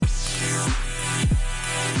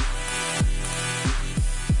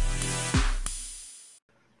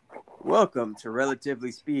Welcome to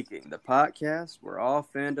Relatively Speaking, the podcast where all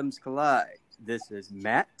fandoms collide. This is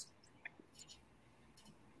Matt.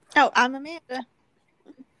 Oh, I'm Amanda.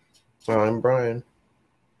 I'm Brian.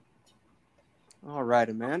 All right,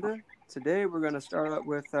 Amanda. Today we're going to start out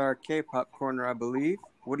with our K-pop corner, I believe.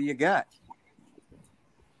 What do you got?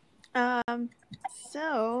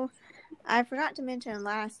 So I forgot to mention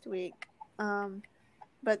last week,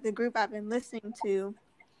 but the group I've been listening to,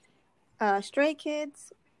 Stray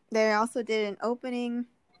Kids, they also did an opening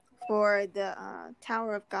for the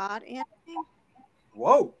Tower of God anime.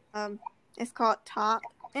 Whoa! It's called Top,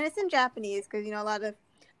 and it's in Japanese because a lot of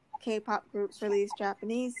K-pop groups release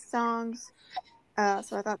Japanese songs.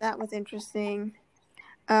 So I thought that was interesting.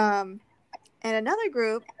 And another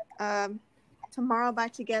group, Tomorrow by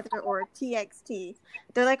Together or TXT,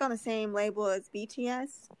 they're like on the same label as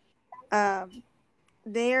BTS.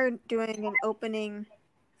 They're doing an opening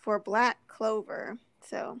for Black Clover,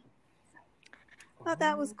 so I thought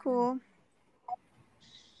that was cool.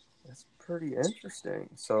 That's pretty interesting.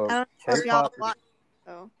 So I don't know if K-pop. y'all watched.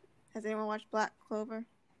 So, has anyone watched Black Clover?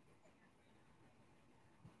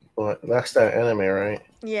 Well, that's that anime, right?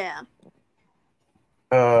 Yeah.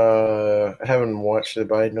 I haven't watched it,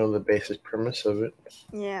 but I know the basic premise of it.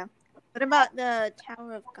 Yeah. What about the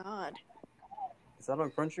Tower of God? Is that on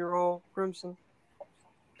Crunchyroll, Crimson?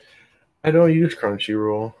 I don't use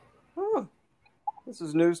Crunchyroll. Huh. This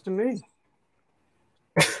is news to me.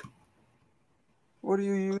 What do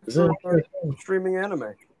you use for streaming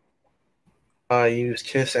anime? I use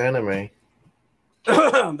Kiss Anime.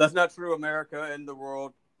 That's not true, America and the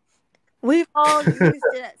world. We've all used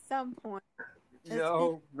it at some point.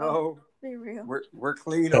 No. Be real. We're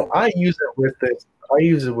clean. No, I use it with this. I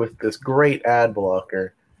use it with this great ad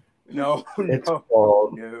blocker. No, It's no.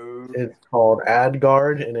 called. No. It's called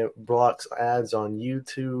AdGuard, and it blocks ads on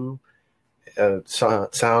YouTube,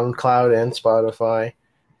 SoundCloud, and Spotify,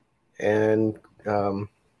 and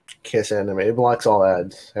Kiss Anime. It blocks all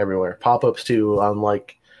ads everywhere. Pop-ups too,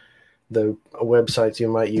 unlike the websites you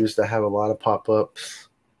might use that have a lot of pop-ups.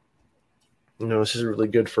 This is really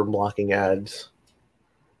good for blocking ads.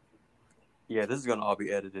 Yeah, this is gonna all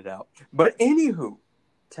be edited out. But anywho,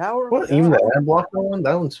 Tower of What? God. Even the ad blocker one?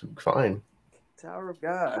 That one's fine. Tower of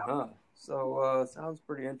God, huh? So sounds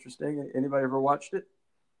pretty interesting. Anybody ever watched it?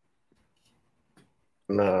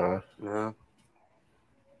 Nah. No.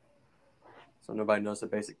 So nobody knows the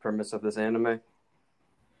basic premise of this anime?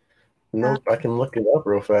 Nope, I can look it up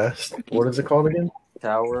real fast. What is it called again?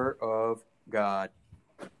 Tower of God.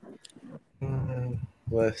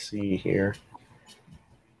 Let's see here.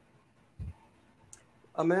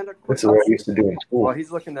 Amanda, This is what I used to do in school. while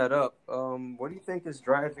he's looking that up, what do you think is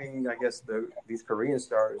driving, I guess, these Korean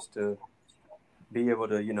stars to be able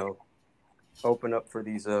to, open up for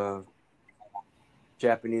these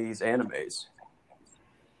Japanese animes?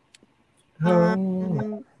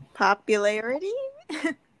 Popularity?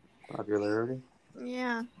 Popularity?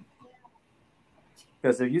 Yeah.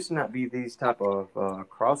 Because there used to not be these type of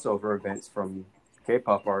crossover events from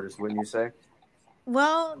K-pop artists, wouldn't you say?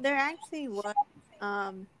 Well, there actually was.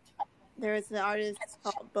 There was an artist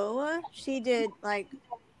called Boa. She did like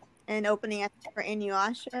an opening for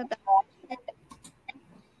Inuyasha.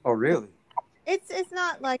 Oh, really? It's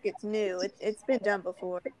not like it's new. It's been done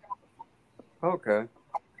before. Okay.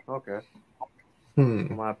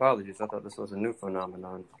 My apologies. I thought this was a new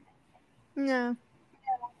phenomenon. No.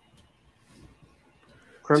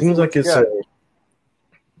 Crimson, Seems like what you it's got? a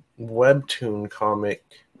webtoon comic.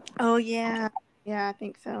 Oh yeah, I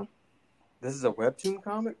think so. This is a webtoon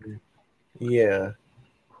comic? Yeah.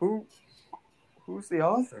 Who's the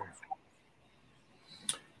author?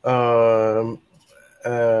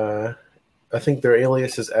 I think their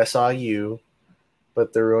alias is SIU,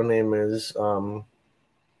 but their real name is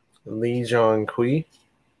Lee Jong Kui.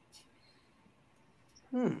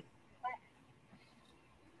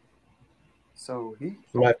 So he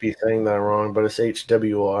might be saying that wrong, but it's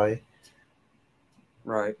HWI.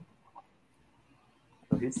 Right.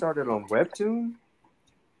 So he started on webtoon?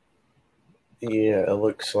 Yeah, it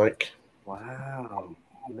looks like. Wow.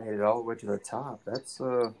 He made it all the way to the top. That's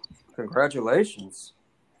congratulations.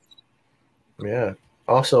 Yeah.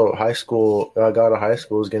 Also, high school. God of High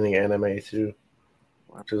School is getting anime too,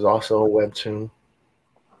 which is also a webtoon.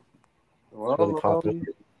 Well, really popular.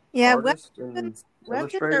 Yeah, artist and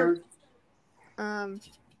illustrator. What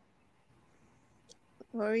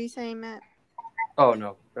were you saying, Matt? Oh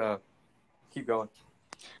no. Keep going.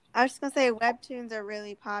 I was just gonna say webtoons are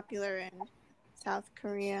really popular in South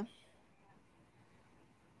Korea.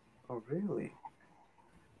 Oh really?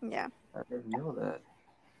 Yeah. I didn't know that.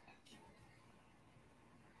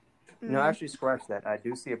 No, actually, scratch that. I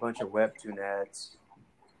do see a bunch of webtoon ads,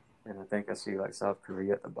 and I think I see like South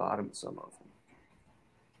Korea at the bottom of some of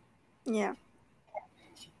them. Yeah.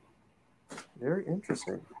 Very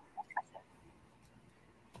interesting.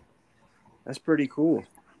 That's pretty cool.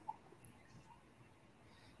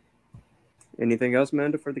 Anything else,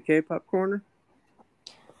 Amanda, for the K-pop corner?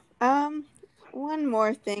 One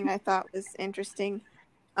more thing I thought was interesting.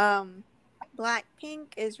 Blackpink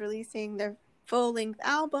is releasing their full-length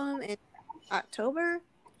album in October,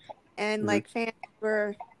 and like fans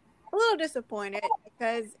were a little disappointed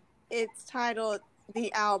because it's titled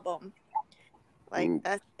The Album. Like,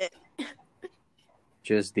 that's it.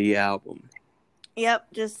 Just the album. Yep,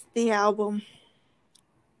 just the album.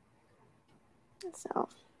 So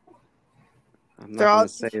I'm not gonna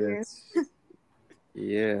say that.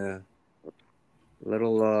 Yeah.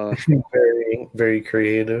 Little very, very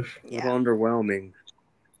creative. Little underwhelming.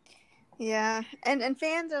 Yeah. And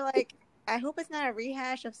fans are like, I hope it's not a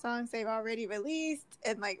rehash of songs they've already released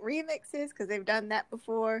and like remixes, because they've done that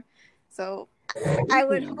before. So I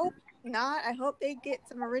would hope not. I hope they get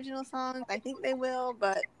some original songs. I think they will,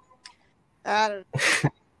 but I don't know.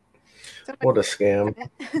 What a scam.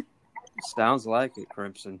 Sounds like it,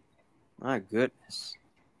 Crimson. My goodness.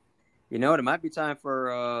 You know what? It might be time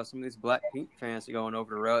for some of these Blackpink fans to go on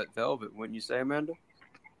over to Red Velvet, wouldn't you say, Amanda?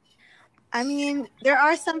 I mean, there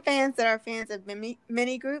are some fans that are fans of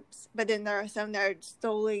mini groups, but then there are some that are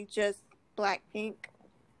solely just Blackpink.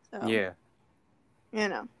 So, yeah. You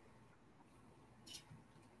know.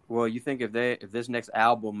 Well, you think if this next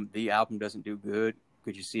album, the album doesn't do good,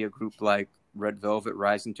 could you see a group like Red Velvet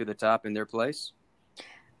rising to the top in their place?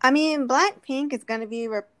 I mean, Blackpink is going to be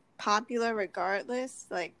popular regardless.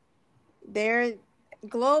 Like, they're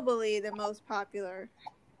globally the most popular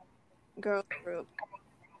girl group.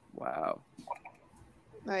 Wow.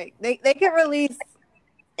 Like, they could release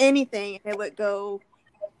anything and it would go,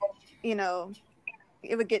 you know,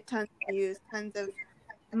 it would get tons of views, tons of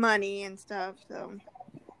money and stuff.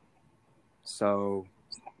 So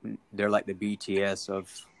they're like the BTS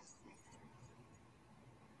of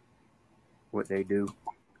what they do.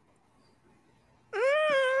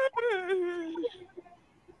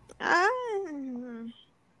 I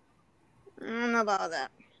don't know about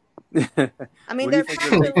that. I mean,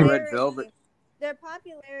 Red Velvet? Their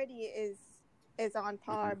popularity is on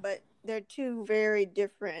par, but they're two very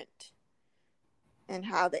different in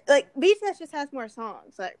how they like. BTS just has more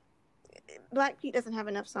songs. Like, Blackpink doesn't have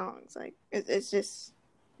enough songs. Like, it's just,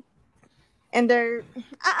 and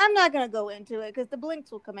I'm not gonna go into it because the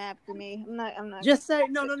Blinks will come after me. I'm not. Just say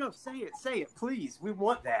no. Say it, please. We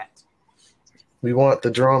want that. We want the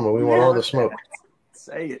drama. We want all the smoke.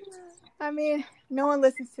 Say it. I mean, no one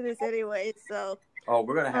listens to this anyway, so. Oh,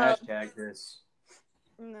 we're gonna hashtag this.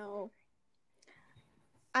 No.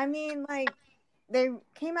 I mean, like, they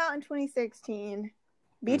came out in 2016.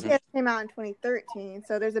 BTS came out in 2013,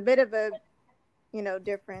 so there's a bit of a,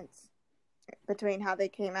 difference between how they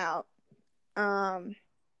came out.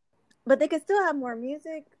 But they could still have more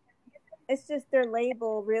music. It's just their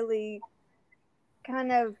label really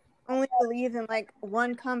kind of only believes in, like,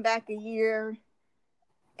 one comeback a year.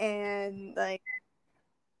 And, like,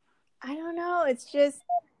 I don't know. It's just,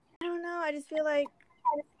 I don't know. I just feel like,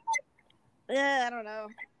 I don't know.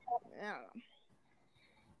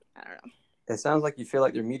 It sounds like you feel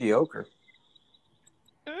like they're mediocre.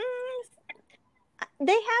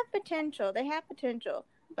 They have potential.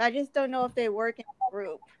 But I just don't know if they work in a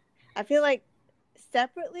group. I feel like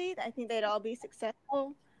separately, I think they'd all be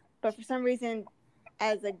successful. But for some reason,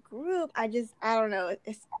 as a group, I don't know.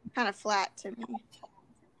 It's kind of flat to me.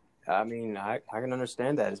 I mean, I can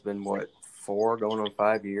understand that. It's been, 4 going on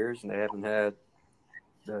 5 years, and they haven't had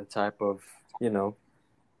the type of, I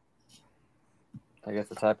guess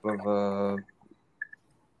the type of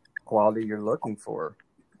quality you're looking for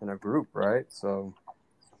in a group, right? So,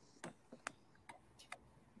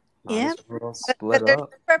 yeah, split they're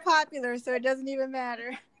up. super popular, so it doesn't even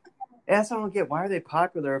matter. That's what I don't get. Why are they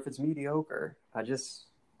popular if it's mediocre?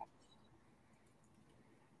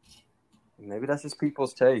 Maybe that's just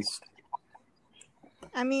people's taste.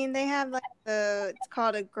 I mean, they have like it's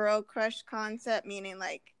called a girl crush concept, meaning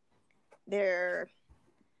like they're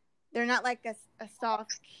not like a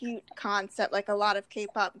soft, cute concept like a lot of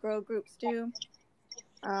K-pop girl groups do.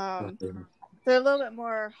 They're a little bit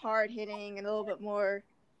more hard hitting and a little bit more,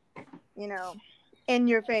 in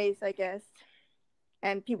your face, I guess.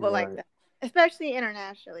 And people like that, especially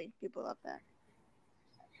internationally. People love that.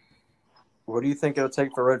 What do you think it'll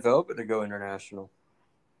take for Red Velvet to go international?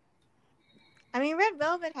 I mean, Red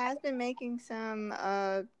Velvet has been making some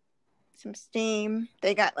some steam.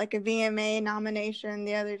 They got like a VMA nomination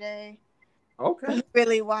the other day. Okay. Who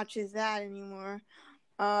really watches that anymore?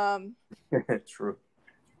 True.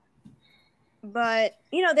 But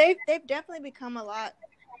you know, they've definitely become a lot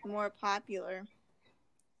more popular.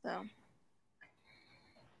 So.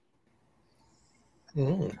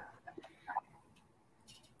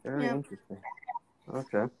 Very interesting.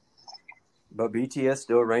 Okay. But BTS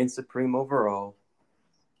still reigns supreme overall.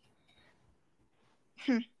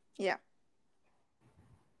 Yeah.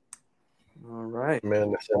 All right.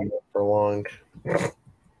 Man, this ended up for long.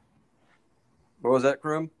 What was that,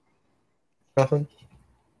 Krim? Nothing.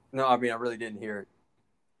 No, I mean, I really didn't hear it.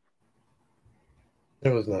 It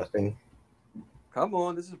was nothing. Come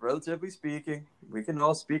on, this is relatively speaking. We can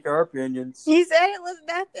all speak our opinions. He said it was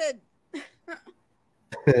nothing.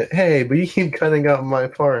 Hey, but you keep cutting out my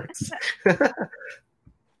parts.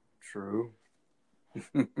 True.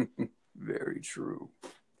 Very true.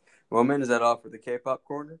 Well, man, is that all for the K-pop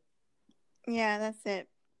corner? Yeah, that's it.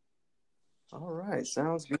 All right,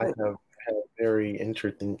 sounds good. I have very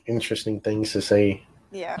interesting things to say.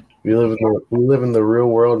 Yeah. We live in the real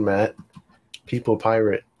world, Matt. People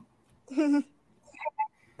pirate.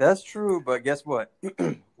 That's true, but guess what?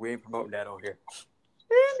 We ain't promoting that on here.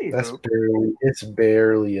 It's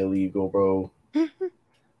barely illegal, bro.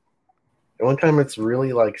 One time it's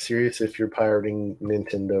really like serious if you're pirating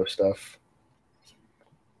Nintendo stuff.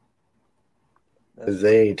 Because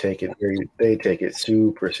they take it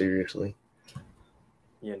super seriously.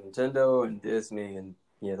 Yeah, Nintendo and Disney and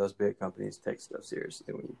those big companies take stuff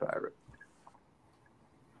seriously when you pirate.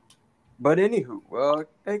 But anywho, well,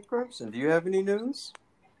 hey Crimson, do you have any news?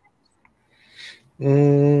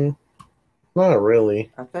 Not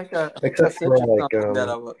really. I think I Except sent for you like something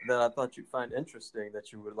that I thought you'd find interesting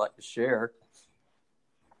that you would like to share.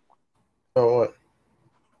 Oh, what?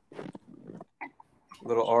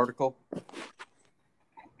 Little article.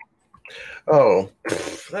 Oh,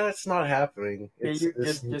 that's not happening. Can you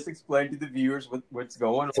just explain to the viewers what's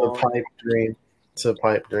going on? It's a pipe dream. It's a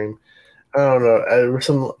pipe dream. I don't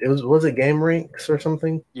know. Was it Game Ranks or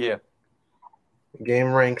something? Yeah.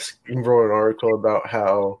 Game Ranks wrote an article about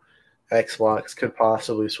how Xbox could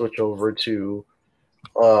possibly switch over to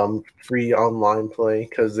free online play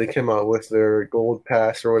because they came out with their Gold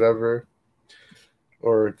Pass or whatever,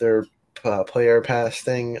 or their Player Pass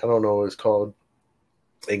thing. I don't know what it's called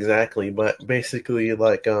exactly, but basically,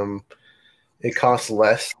 like, it costs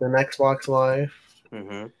less than Xbox Live,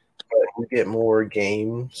 Mm-hmm. but you get more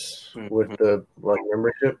games with the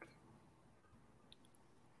membership.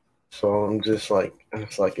 So I'm just like,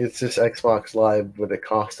 it's just Xbox Live, but it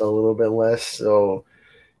costs a little bit less. So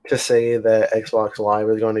to say that Xbox Live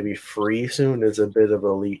is going to be free soon is a bit of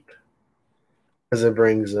a leap, because it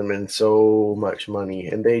brings them in so much money,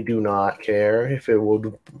 and they do not care if it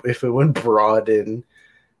would broaden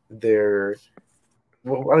their.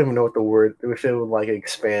 Well, I don't even know what the word. If it would like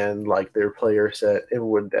expand like their player set, it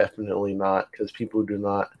would definitely not, because people do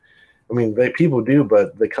not. I mean, people do,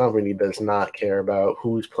 but the company does not care about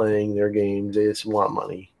who's playing their games. They just want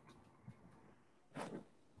money.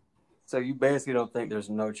 So you basically don't think there's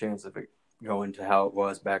no chance of it going to how it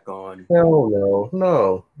was back on?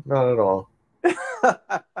 No, not at all.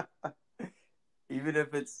 Even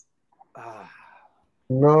if it's...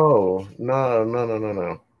 No.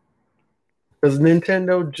 Because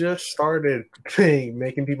Nintendo just started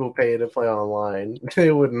making people pay to play online.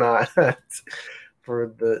 They would not...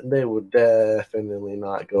 They would definitely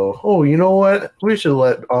not go, oh, you know what? We should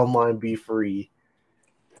let online be free.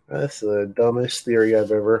 That's the dumbest theory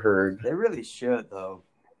I've ever heard. They really should, though.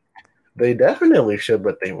 They definitely should,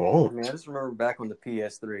 but they won't. I mean, I just remember back on the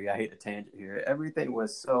PS3, I hate a tangent here, everything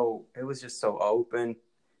was just so open.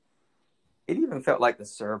 It even felt like the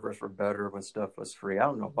servers were better when stuff was free. I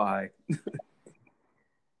don't know why.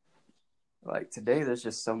 Like, today, there's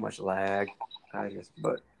just so much lag, I guess,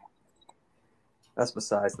 but that's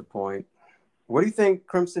besides the point. What do you think,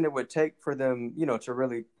 Crimson, it would take for them, to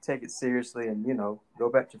really take it seriously and, go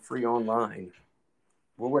back to free online?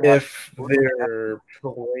 If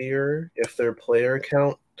their player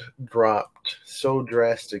count dropped so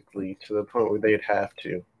drastically to the point where they'd have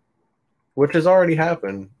to, which has already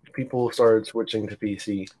happened, people started switching to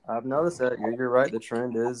PC. I've noticed that. You're right. The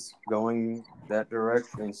trend is going that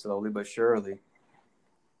direction slowly but surely.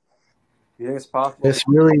 You think it's possible? It's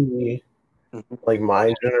really like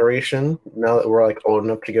my generation, now that we're like old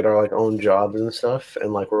enough to get our like own jobs and stuff,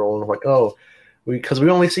 and like we're all like, oh, because we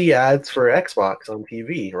only see ads for Xbox on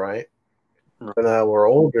TV, right? But now we're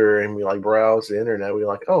older and we like browse the internet. We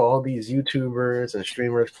like, oh, all these YouTubers and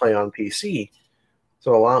streamers play on PC,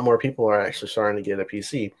 so a lot more people are actually starting to get a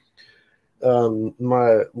PC.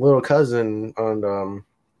 My little cousin on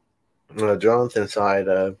Jonathan's side,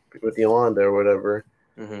 with Yolanda or whatever,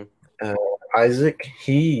 Mm-hmm. uh, Isaac,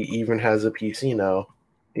 he even has a PC now.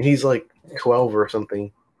 And he's like 12 or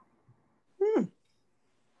something. Hmm.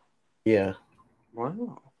 Yeah.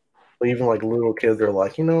 Wow. Even like little kids are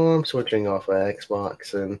like, I'm switching off of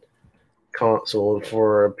Xbox and console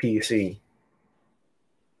for a PC. I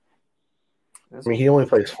That's mean, he only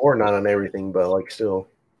plays Fortnite and everything, but like still.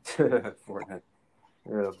 Fortnite.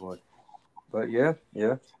 Yeah, boy. But yeah.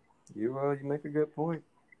 You make a good point.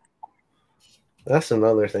 That's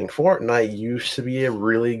another thing. Fortnite used to be a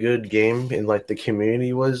really good game, and like the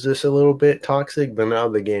community was just a little bit toxic, but now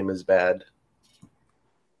the game is bad.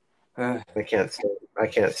 I can't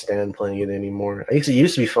stand playing it anymore. It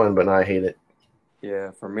used to be fun, but now I hate it. Yeah,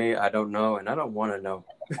 for me, I don't know, and I don't want to know.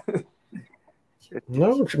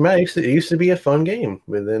 No, man, it used to be a fun game,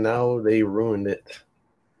 but then now they ruined it.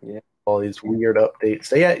 Yeah. All these weird updates.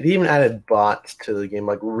 They even added bots to the game,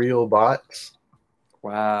 like real bots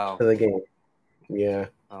Wow. to the game. Yeah.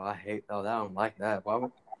 Oh, I hate. Oh, I don't like that. Why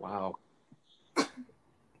would? Wow.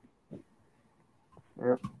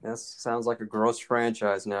 Yeah, that sounds like a gross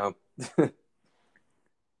franchise now.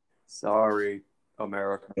 Sorry,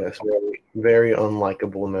 America. Yeah, it's very, very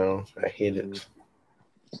unlikable now. I hate it.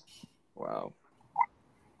 Wow.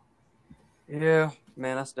 Yeah,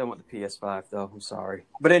 man, I still want the PS5 though. I'm sorry,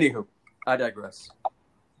 but anywho, I digress.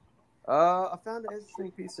 I found an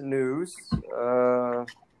interesting piece of news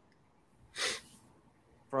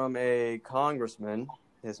from a congressman.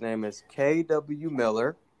 His name is K.W.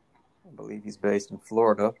 Miller. I believe he's based in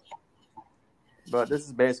Florida. But this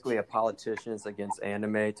is basically a politicians against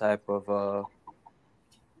anime type of, a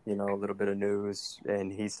little bit of news.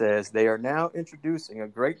 And he says they are now introducing a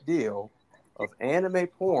great deal of anime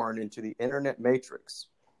porn into the internet matrix.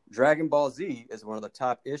 Dragon Ball Z is one of the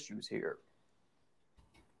top issues here.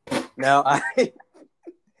 Now, I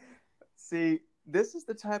see, this is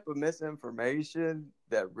the type of misinformation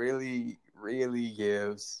that really, really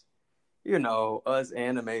gives, us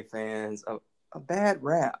anime fans a bad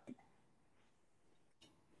rap.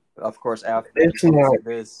 Of course, after It's not.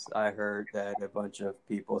 this, I heard that a bunch of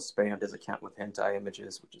people spammed his account with hentai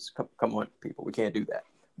images, which is, come on, people, we can't do that.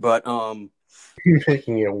 But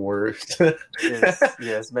Making it worse.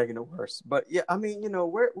 it's making it worse. But yeah, I mean,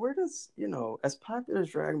 where does as popular as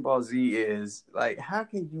Dragon Ball Z is, like, how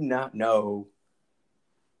can you not know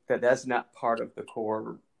that that's not part of the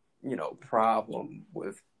core, problem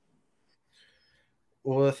with?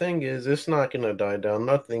 Well, the thing is, it's not going to die down.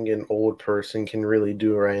 Nothing an old person can really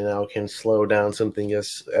do right now can slow down something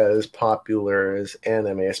as popular as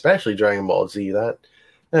anime, especially Dragon Ball Z.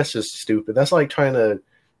 That's just stupid. That's like trying to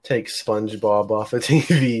take SpongeBob off of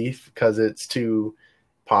TV because it's too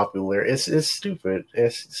popular. It's stupid.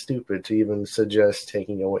 It's stupid to even suggest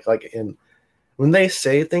taking away and when they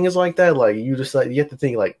say things like that, like you have to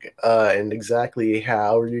think like and exactly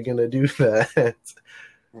how are you gonna do that?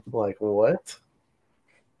 Like what?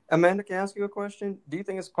 Amanda, can I ask you a question? Do you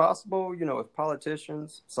think it's possible,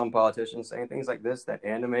 if some politicians saying things like this, that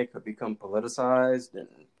anime could become politicized and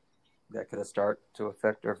that could start to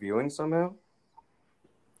affect our viewing somehow?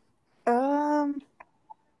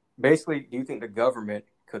 Basically, do you think the government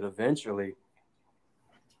could eventually,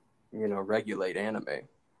 regulate anime?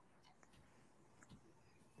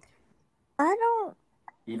 I don't.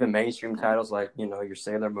 Even mainstream titles like, your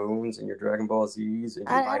Sailor Moons and your Dragon Ball Zs and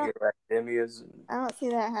your My Hero Academias. I don't see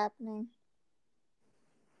that happening.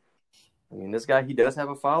 I mean, this guy, he does have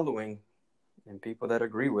a following and people that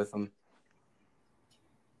agree with him.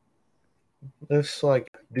 It's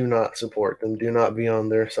like, do not support them. Do not be on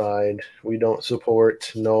their side. We don't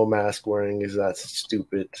support no mask wearing because that's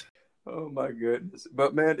stupid. Oh, my goodness.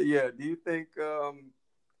 But, man, yeah, do you think,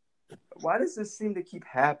 why does this seem to keep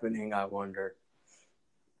happening, I wonder?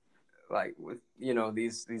 Like with,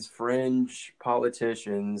 these fringe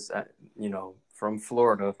politicians, from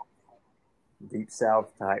Florida, deep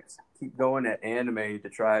South types, keep going at anime to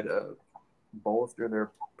try to bolster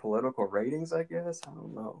their political ratings, I guess. I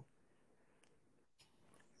don't know.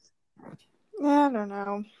 I don't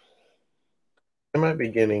know. They might be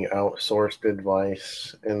getting outsourced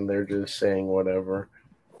advice and they're just saying whatever.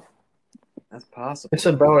 That's possible. It's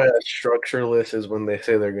about as structureless as when they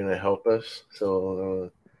say they're going to help us.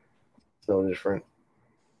 So it's no different.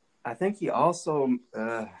 I think he also,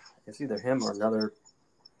 it's either him or another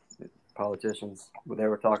politicians, where they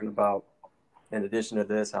were talking about, in addition to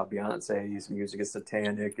this, how Beyonce's music is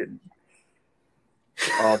satanic and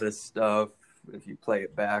all this stuff, if you play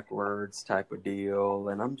it backwards type of deal.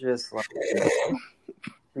 And I'm just like,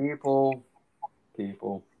 people,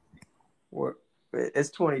 It's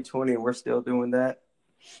 2020 and we're still doing that.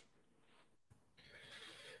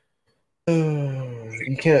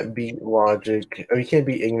 You can't beat logic, or you can't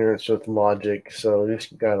beat ignorance with logic, so you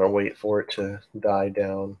just gotta wait for it to die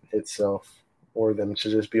down itself, or them to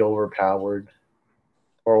just be overpowered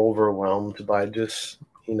or overwhelmed by just,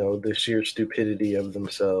 the sheer stupidity of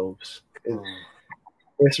themselves.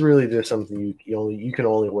 It's really just something you can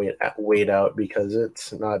only wait out because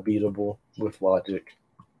it's not beatable with logic.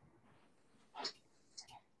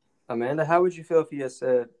 Amanda, how would you feel if he had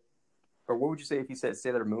said, or what would you say if he said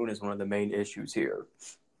Sailor Moon is one of the main issues here?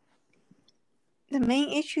 The main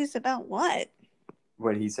issues about what?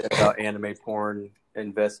 When he said about anime porn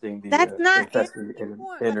infesting That's not infesting the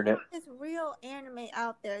internet. There's real anime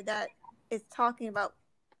out there that is talking about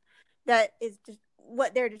that is just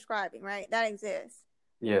what they're describing, right? That exists.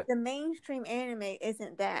 Yeah. The mainstream anime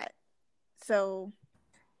isn't that. So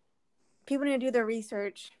people need to do their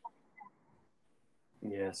research.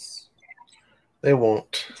 Yes. They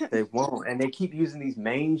won't. They won't. And they keep using these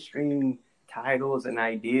mainstream titles and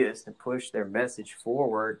ideas to push their message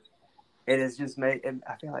forward. It is just made,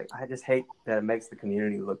 I feel like I just hate that it makes the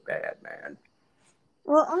community look bad, man.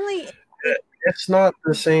 Well, only it's not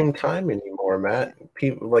the same time anymore, Matt.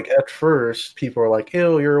 People like at first people are like,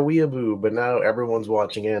 "Ew, you're a weeaboo," but now everyone's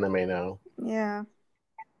watching anime now. Yeah.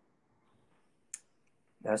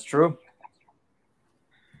 That's true.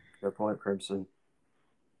 Good point, Crimson.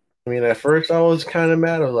 I mean, at first I was kind of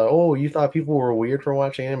mad. I was like, "Oh, you thought people were weird for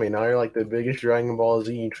watching anime? Now you're like the biggest Dragon Ball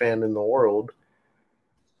Z fan in the world."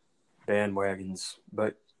 Bandwagons,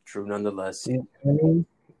 but true nonetheless.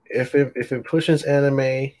 If it pushes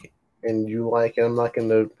anime and you like it, I'm not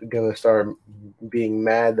gonna start being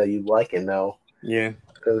mad that you like it now. Yeah,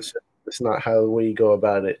 because it's not how the way you go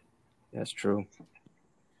about it. That's true.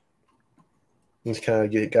 You just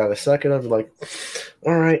kind of gotta suck it up. Like,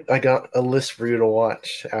 all right, I got a list for you to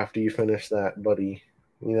watch after you finish that, buddy.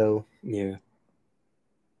 Yeah.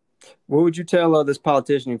 What would you tell this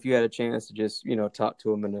politician if you had a chance to just, talk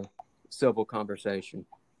to him in a civil conversation?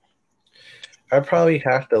 I'd probably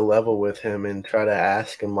have to level with him and try to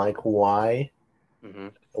ask him, like, why? Mm-hmm.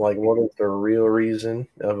 Like, what is the real reason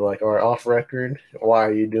of, like, or off record, why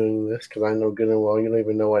are you doing this? Because I know good and well you don't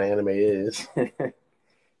even know what anime is.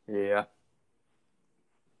 Yeah.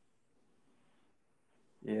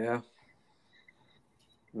 Yeah.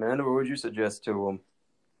 Amanda, what would you suggest to him?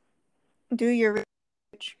 Do your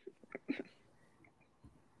research.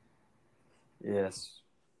 Yes.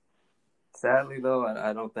 Sadly, though,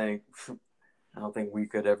 I don't think we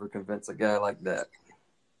could ever convince a guy like that.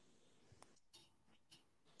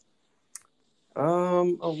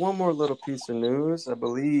 One more little piece of news. I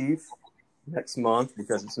believe next month,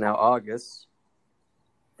 because it's now August,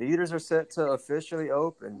 theaters are set to officially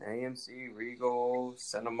open. AMC, Regal,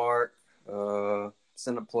 Cinemark,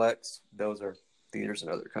 Cineplex. Those are theaters in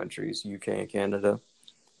other countries, UK and Canada.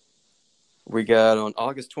 We got on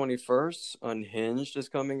August 21st, Unhinged is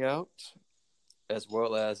coming out, as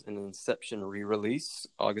well as an Inception re-release.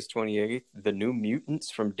 August 28th, The New Mutants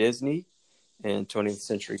from Disney and 20th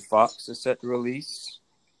Century Fox is set to release.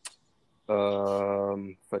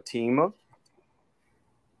 Fatima.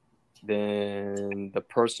 Then The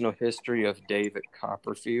Personal History of David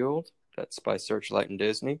Copperfield. That's by Searchlight and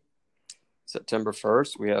Disney. September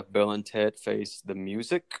 1st, we have Bill and Ted Face the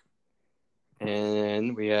Music.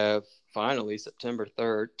 And we have, finally, September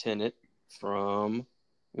 3rd, Tenet from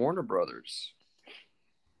Warner Brothers.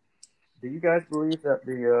 Do you guys believe that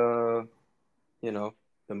the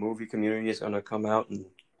movie community is going to come out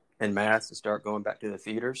en masse and start going back to the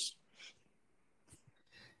theaters?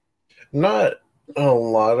 Not a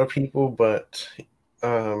lot of people, but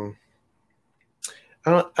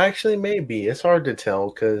actually maybe. It's hard to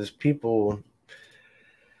tell because people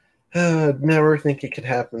never think it could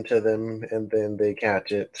happen to them, and then they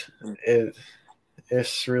catch it.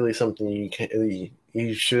 It's really something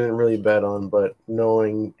you shouldn't really bet on, but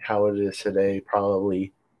knowing how it is today,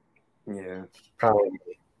 probably. Yeah. Probably.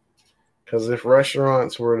 Because if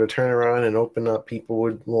restaurants were to turn around and open up, people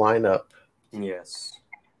would line up. Yes.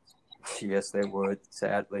 Yes, they would,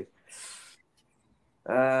 sadly.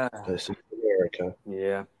 This is America.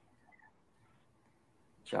 Yeah.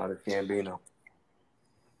 Childish Gambino.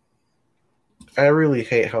 I really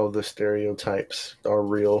hate how the stereotypes are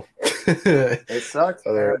real. It sucks,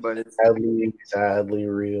 man, but it's sadly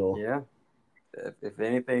real. Yeah. If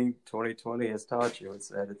anything, 2020 has taught you, it's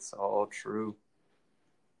that it's all true.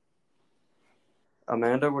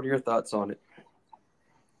 Amanda, what are your thoughts on it?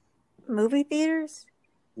 Movie theaters?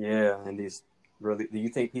 Yeah, and do you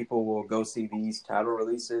think people will go see these title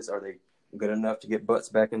releases? Are they good enough to get butts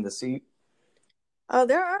back in the seat? Oh,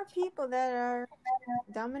 there are people that are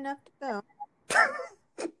dumb enough to go.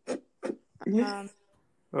 Um,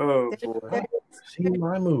 Oh they're, boy. they're, See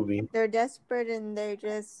my movie. they're desperate and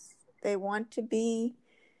they want to be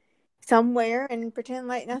somewhere and pretend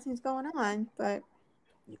like nothing's going on. But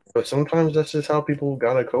But sometimes that's just how people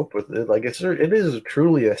gotta cope with it. Like it is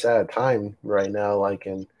truly a sad time right now. Like,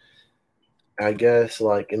 and I guess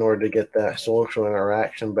like in order to get that social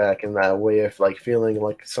interaction back in that way of like feeling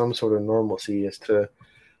like some sort of normalcy is to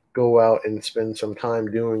go out and spend some time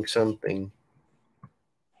doing something.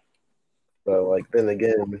 But like then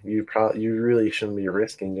again, you really shouldn't be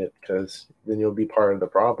risking it because then you'll be part of the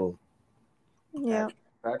problem. yeah,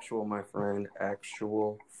 Factual, my friend.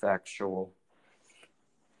 Actual factual.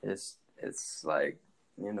 It's like,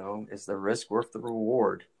 is the risk worth the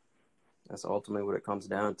reward? That's ultimately what it comes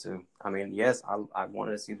down to. I mean, yes, I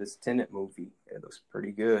wanted to see this Tenet movie. It looks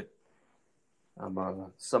pretty good. I'm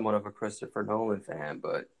somewhat of a Christopher Nolan fan,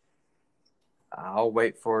 but I'll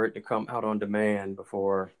wait for it to come out on demand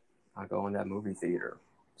before I go in that movie theater.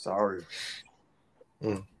 Sorry.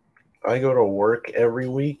 I go to work every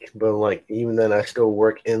week, but like even then, I still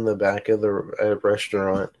work in the back of the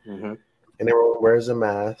restaurant, Mm-hmm. and everyone wears a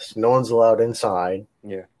mask. No one's allowed inside.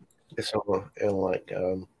 Yeah. So and like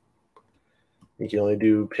you can only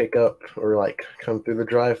do pickup or like come through the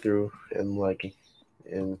drive-through,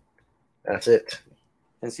 and that's it.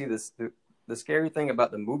 And see, the scary thing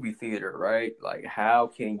about the movie theater, right? Like, how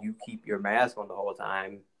can you keep your mask on the whole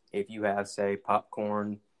time if you have, say,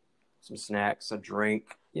 popcorn, some snacks, a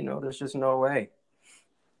drink? There's just no way.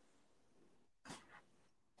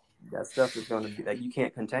 That stuff is going to be like you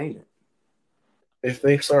can't contain it. If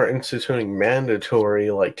they start instituting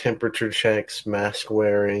mandatory like temperature checks, mask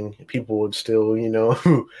wearing, people would still,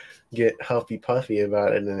 get huffy puffy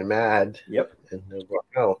about it and mad. Yep. And they're like,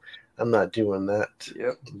 "No, I'm not doing that."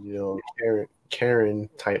 Yep. Karen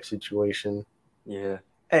type situation. Yeah.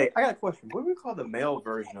 Hey, I got a question. What do we call the male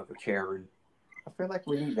version of a Karen? I feel like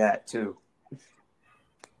we need that too.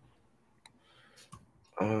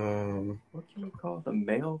 What can you call the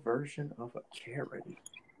male version of a Karen?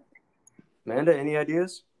 Amanda, any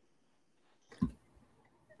ideas?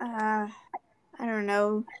 I don't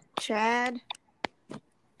know, Chad.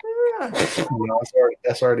 No,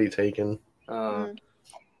 that's already taken.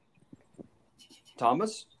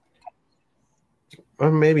 Thomas?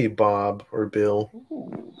 Or maybe Bob or Bill.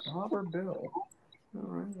 Ooh, Bob or Bill. All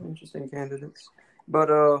right, interesting candidates. But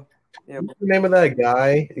yeah. What's the name of that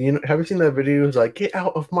guy? Have you seen that video? He's like, "Get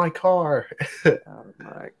out of my car."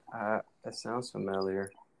 That sounds familiar.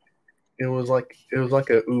 It was like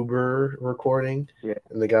a Uber recording. Yeah.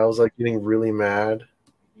 And the guy was like getting really mad.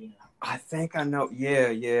 I think I know.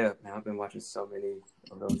 Yeah. Man, I've been watching so many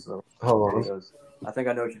of those little videos. I think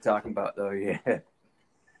I know what you're talking about, though. Yeah.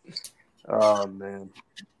 Oh man.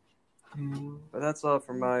 But that's all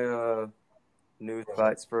for my news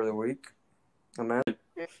bites for the week. Amanda.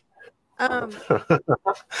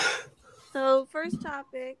 So first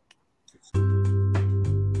topic.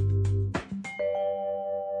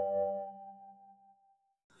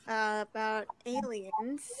 About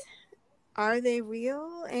aliens. Are they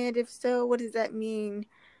real? And if so, what does that mean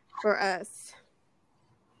for us?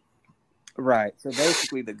 Right. So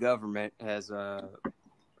basically, the government has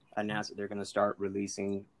announced that they're going to start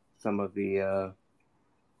releasing some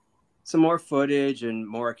more footage and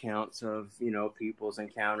more accounts of people's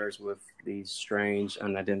encounters with these strange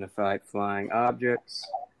unidentified flying objects.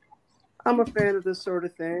 I'm a fan of this sort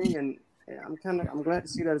of thing, and I'm glad to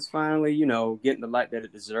see that it's finally getting the light that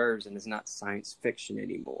it deserves, and it's not science fiction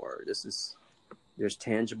anymore. There's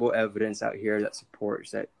tangible evidence out here that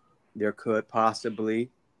supports that there could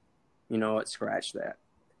possibly, scratch that.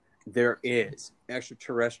 There is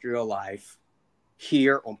extraterrestrial life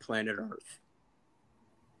here on planet Earth.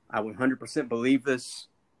 I 100% believe this.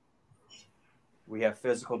 We have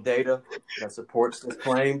physical data that supports this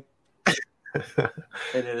claim. And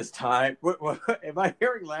it is time. What, am I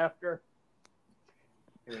hearing laughter?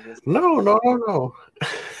 No.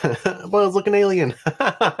 Well, it's looking alien.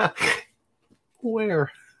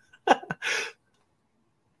 Where? And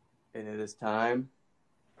it is time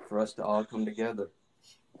for us to all come together.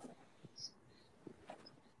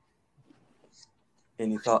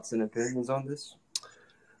 Any thoughts and opinions on this?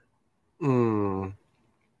 You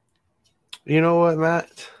know what,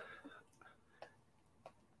 Matt?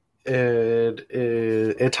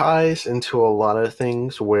 It ties into a lot of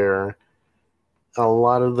things where a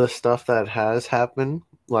lot of the stuff that has happened,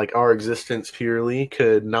 like our existence purely,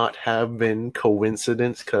 could not have been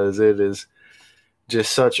coincidence because it is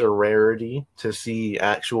just such a rarity to see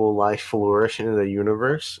actual life flourish in the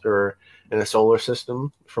universe or in a solar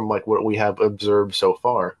system from like what we have observed so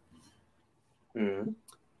far. Mm-hmm.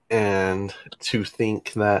 And to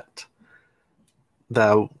think that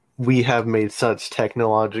we have made such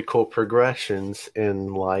technological progressions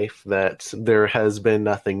in life that there has been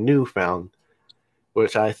nothing new found,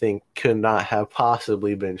 which I think could not have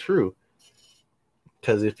possibly been true.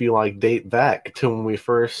 Because if you like date back to when we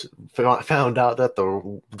first found out that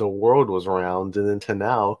the world was round, and then to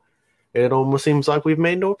now, it almost seems like we've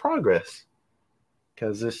made no progress.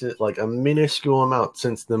 Because this is like a minuscule amount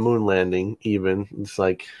since the moon landing. Even it's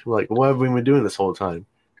like what have we been doing this whole time?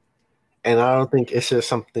 And I don't think it's just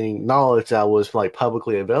something knowledge that was like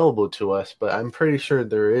publicly available to us, but I'm pretty sure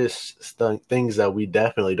there is things that we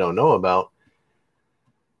definitely don't know about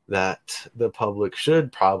that the public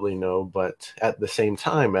should probably know, but at the same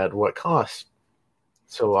time, at what cost?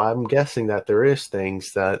 So I'm guessing that there is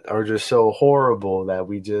things that are just so horrible that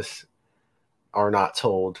we just are not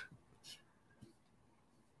told.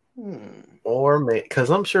 Or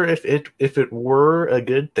because I'm sure if it were a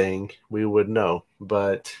good thing, we would know,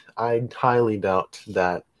 but I highly doubt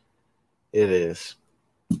that it is.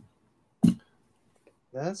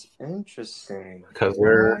 That's interesting. Because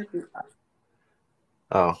we're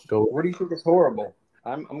go. What do you think is horrible?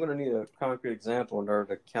 I'm gonna need a concrete example in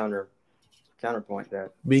order to counterpoint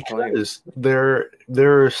that. Because there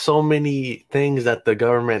are so many things that the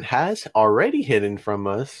government has already hidden from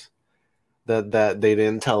us that they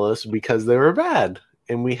didn't tell us because they were bad,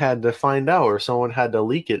 and we had to find out, or someone had to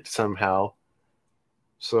leak it somehow.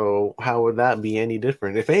 So how would that be any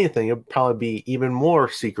different? If anything, it'd probably be even more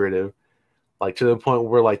secretive, like to the point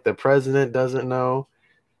where like the president doesn't know.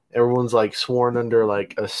 Everyone's like sworn under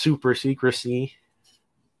like a super secrecy.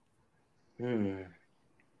 That's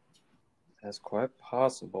quite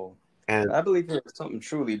possible. And I believe if it was something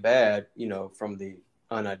truly bad, from the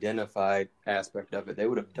unidentified aspect of it, they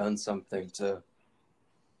would have done something to,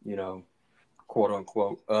 quote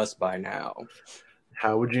unquote, us by now.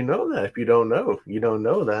 How would you know that if you don't know? You don't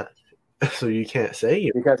know that. So you can't say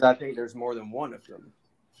it. Because I think there's more than one of them.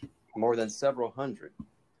 More than several hundred.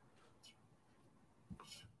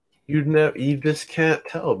 You just can't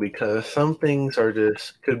tell because some things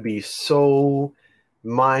could be so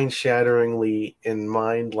mind-shatteringly and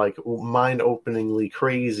mind-openingly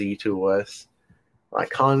crazy to us, like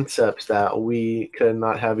concepts that we could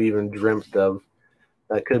not have even dreamt of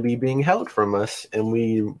that could be being held from us, and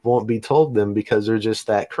we won't be told them because they're just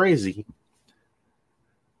that crazy.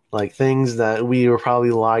 Like things that we were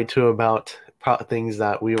probably lied to about, things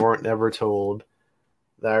that we weren't ever told,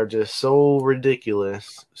 that are just so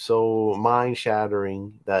ridiculous, so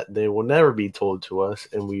mind-shattering that they will never be told to us,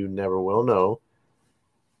 and we never will know.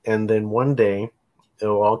 And then one day, it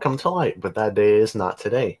will all come to light, but that day is not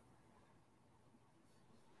today.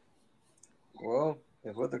 Well,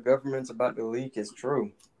 if what the government's about to leak is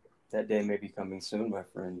true, that day may be coming soon, my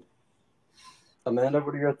friend. Amanda,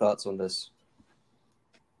 what are your thoughts on this?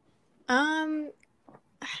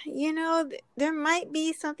 There might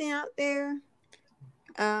be something out there.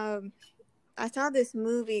 I saw this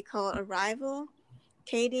movie called Arrival.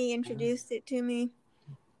 Katie introduced it to me.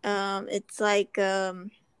 It's like,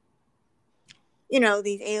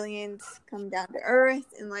 these aliens come down to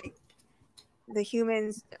Earth, and like the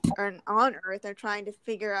humans are on Earth are trying to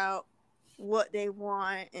figure out what they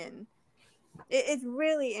want, and it's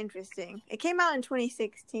really interesting. It came out in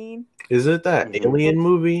 2016. Is it that Alien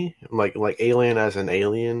movie? Like Alien as an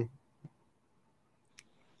alien?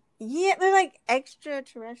 Yeah, they're like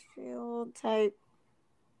extraterrestrial type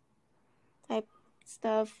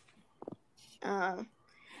stuff. I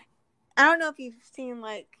don't know if you've seen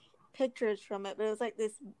like pictures from it, but it was like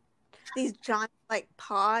these giant like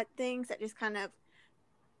pod things that just kind of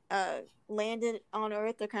landed on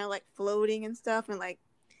Earth. They're kind of like floating and stuff, and like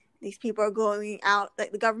these people are going out,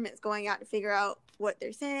 like the government's going out to figure out what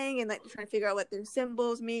they're saying, and like they're trying to figure out what their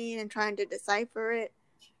symbols mean and trying to decipher it.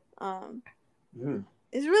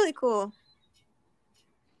 It's really cool.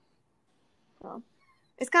 So,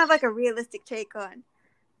 it's kind of like a realistic take on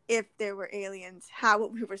if there were aliens, how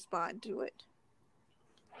would we respond to it?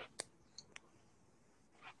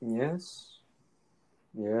 Yes.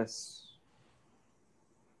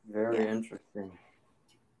 Very interesting.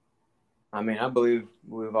 I mean, I believe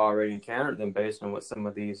we've already encountered them based on what some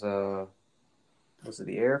of these, was it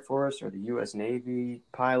the Air Force or the U.S. Navy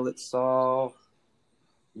pilots saw?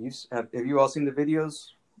 Have you all seen the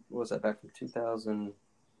videos? What was that, back from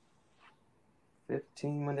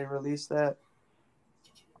 2015 when they released that?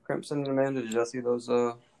 Crimson and Amanda, did y'all see those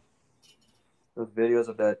videos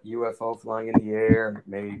of that UFO flying in the air? It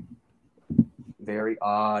made very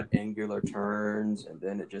odd angular turns, and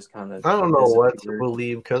then it just kind of I don't know what to disappeared.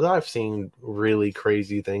 believe because I've seen really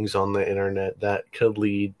crazy things on the internet that could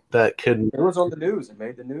It was on the news. It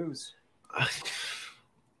made the news.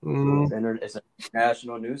 Mm, It's a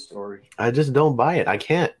national news story. I just don't buy it. I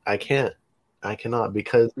cannot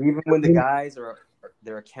because, Even when the guys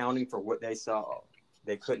they're accounting for what they saw,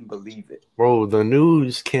 they couldn't believe it. bro, the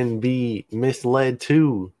news can be misled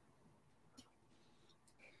too.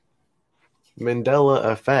 Mandela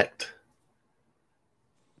effect.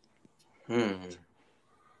 I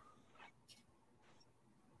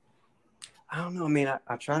don't know. I mean,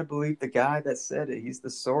 I try to believe the guy that said it. He's the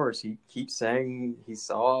source. He keeps saying he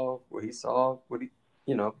saw, what he,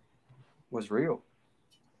 was real.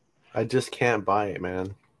 I just can't buy it,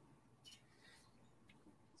 man.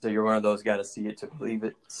 So you're one of those got to see it to believe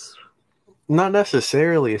it. Not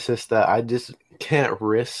necessarily. It's just that I just can't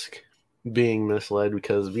risk being misled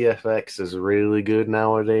because VFX is really good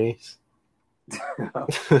nowadays.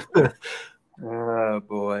 Oh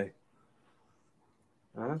boy.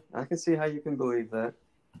 I can see how you can believe that.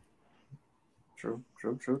 True.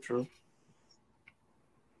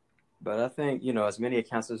 But I think, as many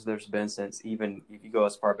accounts as there's been since, even if you go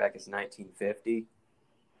as far back as 1950,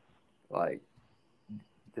 like,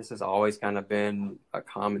 this has always kind of been a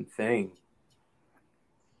common thing.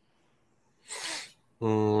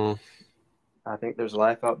 I think there's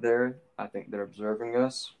life out there. I think they're observing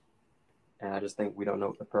us. And I just think we don't know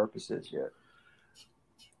what the purpose is yet.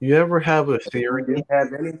 You ever have a theory? If we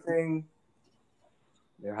have anything,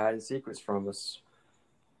 they're hiding secrets from us.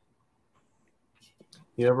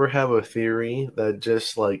 You ever have a theory that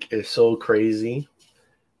just like is so crazy,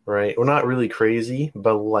 right? Well, not really crazy,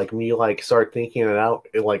 but like me like start thinking it out,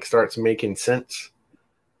 it like starts making sense.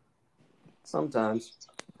 Sometimes.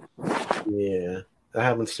 Yeah, that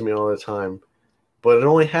happens to me all the time. But it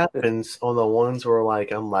only happens on the ones where I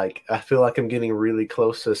feel like I'm getting really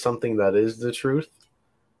close to something that is the truth.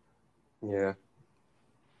 Yeah.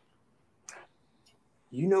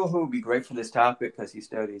 You know who would be great for this topic because he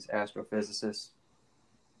studies astrophysicists?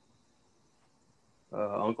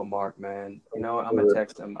 Uncle Mark, man. I'm going to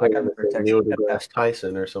text him. I got to text Neil him. deGrasse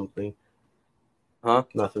Tyson or something. Huh?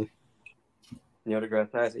 Nothing. Neil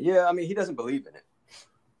deGrasse Tyson. Yeah, I mean, he doesn't believe in it.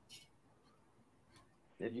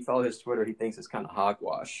 If you follow his Twitter, he thinks it's kind of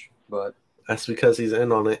hogwash, but that's because he's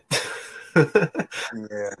in on it. Yeah,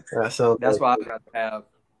 that sounds. That's why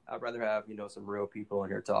I'd rather have some real people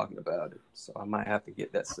in here talking about it. So I might have to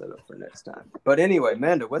get that set up for next time. But anyway,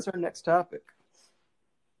 Amanda, what's our next topic?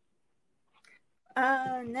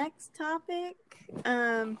 Next topic.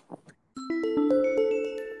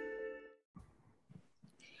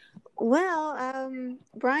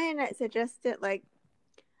 Brian had suggested like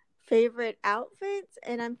favorite outfits,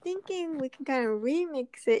 and I'm thinking we can kind of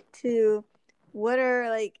remix it to what are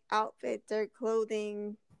like outfits or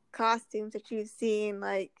clothing costumes that you've seen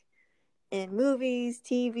like in movies,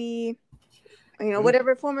 TV,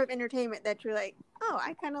 whatever form of entertainment that you're like, oh,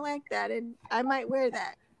 I kind of like that and I might wear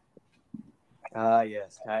that.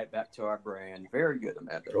 Yes, tie it back to our brand. Very good,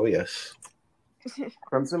 Amanda. Oh yes.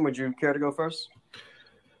 Crimson, would you care to go first?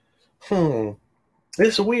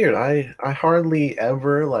 It's weird. I hardly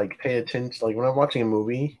ever like pay attention. Like when I'm watching a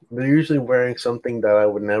movie, they're usually wearing something that I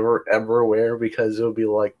would never ever wear because it would be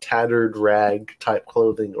like tattered rag type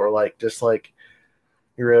clothing or like just like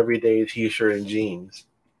your everyday t-shirt and jeans.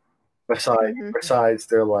 Besides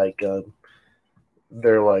their like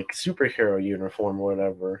superhero uniform or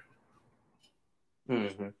whatever.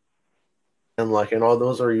 Mm-hmm. And all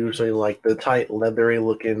those are usually like the tight leathery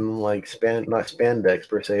looking like not spandex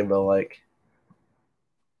per se, but like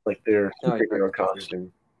their superhero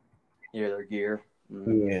costume. Yeah, their gear.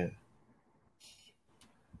 Mm-hmm. Yeah.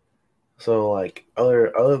 So like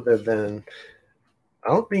other than I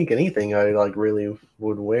don't think anything I like really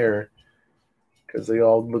would wear because they would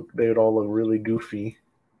all look really goofy.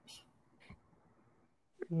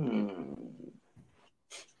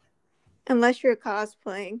 Unless you're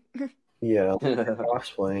cosplaying. Yeah,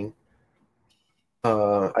 cosplaying.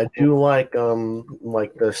 I do like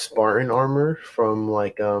the Spartan armor from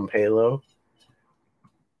Halo.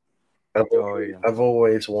 I've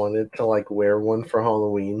always wanted to like wear one for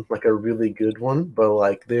Halloween, like a really good one, but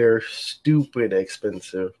like they're stupid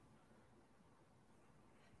expensive.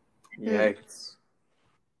 Yikes.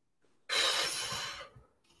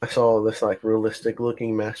 I saw this like realistic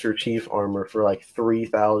looking Master Chief armor for like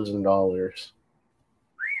 $3,000.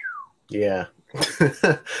 Yeah.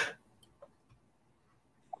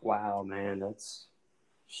 Wow, man, that's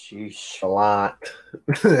sheesh. A lot.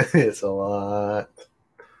 It's a lot.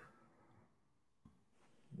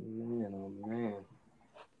 Man, oh man.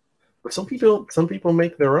 some people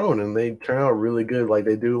make their own and they turn out really good. Like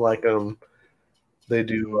they do they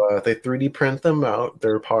 3D print them out,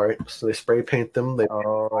 their parts. They spray paint them. They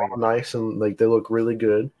Oh, all nice and like they look really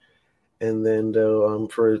good. And then they'll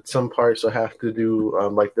for some parts they'll have to do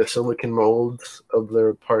like the silicon molds of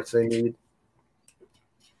their parts they need.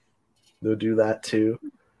 They'll do that too.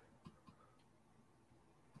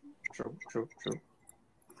 true.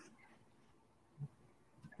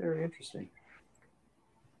 Very interesting.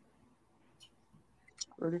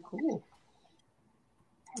 Pretty cool.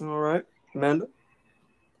 All right, Amanda.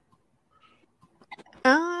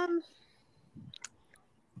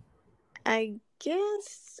 I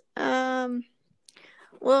guess,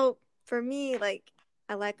 well, for me, like,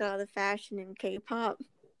 I like all the fashion in K-pop,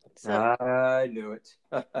 so I knew it.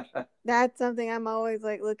 that's something I'm always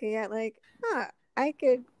like looking at, like, I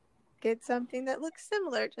could get something that looks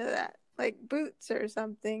similar to that, like boots or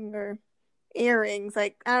something, or earrings.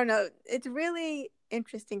 Like, I don't know, it's really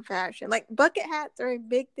interesting fashion. Like, bucket hats are a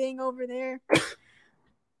big thing over there.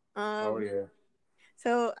 Oh Um, yeah.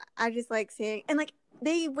 So I just like seeing, and like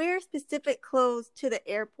they wear specific clothes to the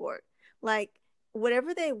airport. Like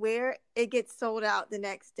whatever they wear, it gets sold out the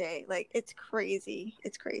next day. Like it's crazy.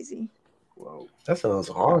 It's crazy. Whoa. That sounds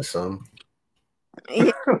awesome.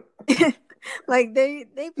 Yeah. Like they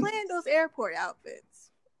plan those airport outfits.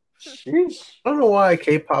 Sheesh. I don't know why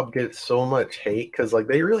K-pop gets so much hate because like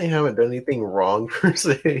they really haven't done anything wrong per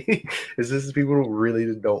se. It's just people who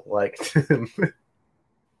really don't like them.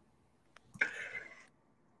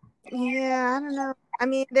 Yeah, I don't know. I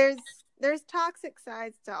mean, there's toxic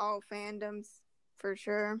sides to all fandoms for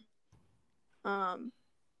sure.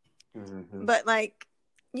 Mm-hmm. But like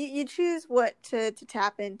you choose what to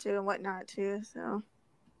tap into and what not to. So,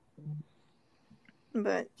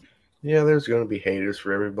 but Yeah, there's gonna be haters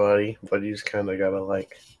for everybody, but you just kind of gotta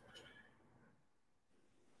like,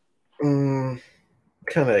 kind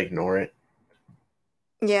of ignore it.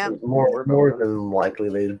 yeah. More than likely,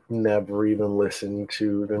 they never even listen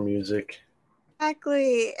to the music.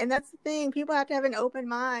 Exactly. And that's the thing. People have to have an open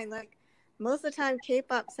mind. Like most of the time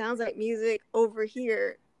K-pop sounds like music over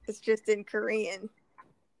here. It's just in Korean.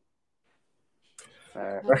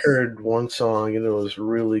 Facts. I heard one song and it was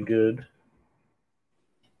really good.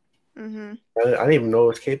 Mm-hmm. I didn't even know it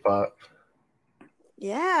was K-pop.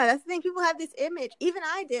 Yeah, that's the thing. People have this image. Even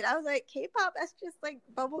I did. I was like, K-pop, that's just like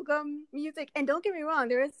bubblegum music. And don't get me wrong,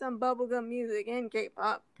 there is some bubblegum music in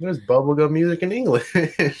K-pop. There's bubblegum music in English.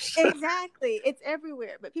 Exactly. It's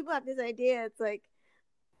everywhere. But people have this idea. It's like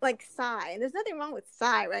Psy, and there's nothing wrong with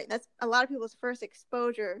Psy, right? That's a lot of people's first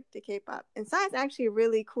exposure to K-pop. And Psy's actually a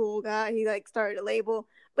really cool guy. He like started a label.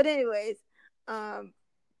 But anyways,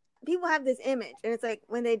 people have this image, and it's like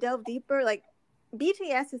when they delve deeper, like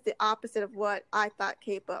BTS is the opposite of what I thought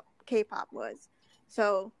K-pop was.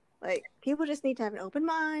 So like people just need to have an open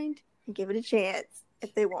mind and give it a chance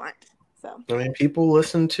if they want. So I mean, people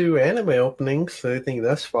listen to anime openings, so they think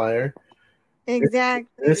that's fire.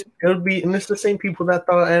 exactly. It would be, and it's the same people that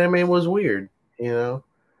thought anime was weird, you know.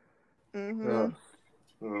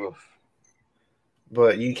 Mm-hmm.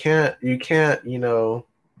 But you can't,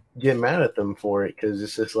 get mad at them for it because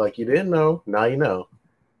it's just like you didn't know, now you know.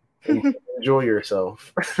 Enjoy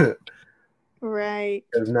yourself, Right.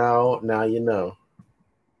 because now you know.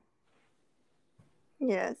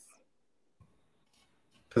 Yes.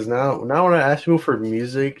 Because now when I ask people for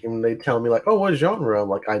music and they tell me like, "Oh, what genre?" I'm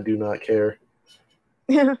like, I do not care.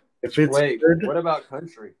 If it's good, what about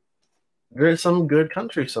country? there's some good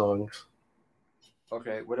country songs.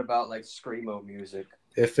 Okay, what about like screamo music?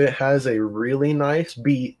 If it has a really nice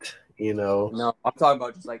beat, No, I'm talking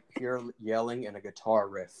about just like pure yelling and a guitar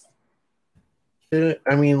riff.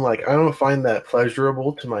 I mean, like I don't find that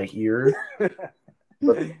pleasurable to my ear.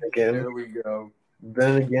 But There we go.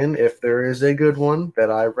 then again, if there is a good one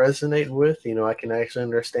that I resonate with, I can actually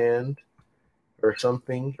understand, or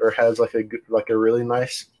something, or has like a really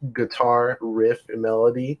nice guitar riff and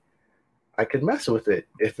melody, I could mess with it.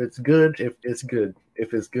 If it's good, it's good.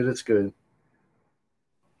 If it's good, it's good.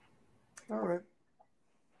 All right.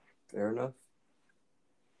 Fair enough.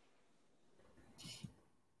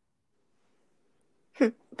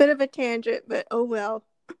 Bit of a tangent, but oh well.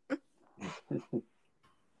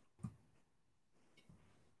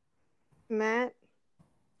 Matt?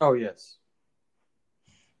 Oh yes.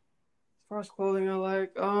 As far as clothing I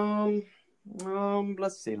like,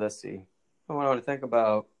 let's see. I want to think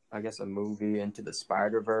about, I guess, a movie Into the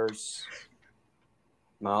Spider-Verse.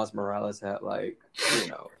 Miles Morales had like,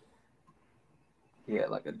 he had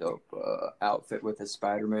like a dope outfit with his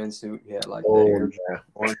Spider-Man suit. He had like the Air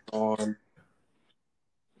Jordan on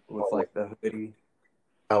with like the hoodie.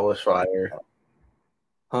 That was fire.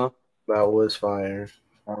 Huh? That was fire.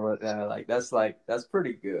 That's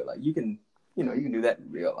pretty good. Like you can do that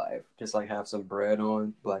in real life. Just like have some bread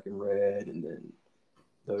on, black and red, and then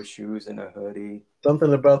those shoes and a hoodie.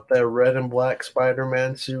 Something about that red and black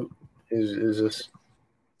Spider-Man suit is just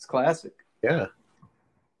It's classic. yeah.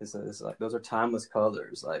 It's like those are timeless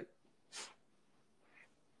colors. Like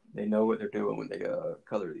they know what they're doing when they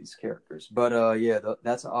color these characters. But yeah,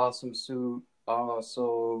 that's an awesome suit.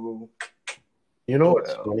 Also, You know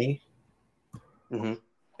what's funny? Mm-hmm.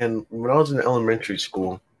 And when I was in elementary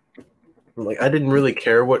school, like I didn't really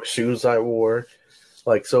care what shoes I wore.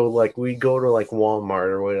 Like so, like we go to like Walmart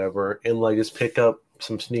or whatever, and like just pick up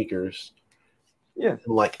some sneakers. Yeah.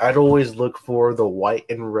 And, like I'd always look for the white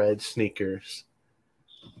and red sneakers.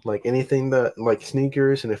 Like anything that like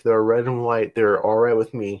sneakers, and if they're red and white, they're all right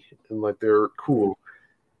with me, and like they're cool.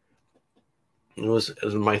 It was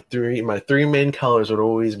my three main colors would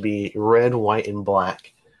always be red, white, and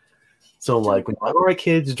black. So like, all right,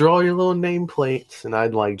 kids, draw your little nameplates, and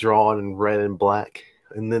I'd like draw it in red and black,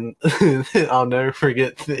 and then I'll never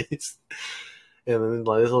forget this. And then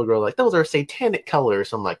like this little girl like, those are satanic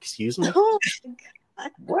colors. I'm like, excuse me? Oh my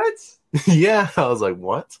god! What? Yeah, I was like,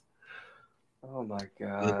 what? Oh my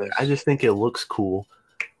gosh. I just think it looks cool.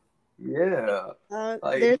 Yeah.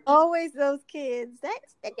 There's always those kids.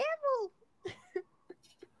 That's the devil.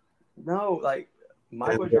 No, like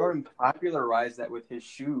Michael Jordan popularized that with his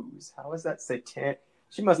shoes. How is that satanic?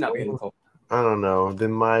 She must not be in the I don't know.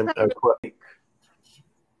 Then But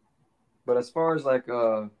as far as like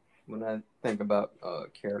when I think about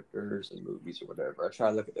characters and movies or whatever, I try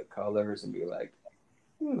to look at the colors and be like,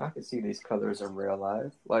 I can see these colors in real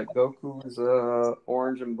life. Like Goku's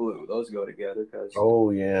orange and blue; those go together because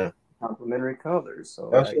complementary colors. So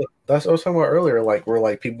that's what I was talking about earlier. Like where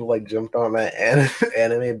like people like jumped on that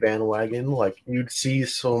anime bandwagon. Like you'd see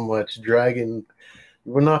so much Dragon.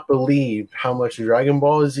 You would not believe how much Dragon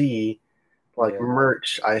Ball Z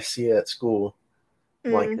merch I see at school.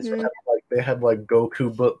 Like, they had like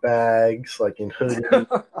Goku book bags, like in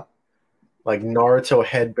hoodies, like Naruto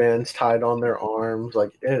headbands tied on their arms.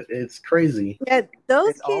 Like it's crazy. Yeah,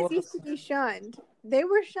 those kids used to be shunned. They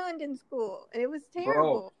were shunned in school, and it was terrible.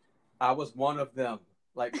 Bro, I was one of them.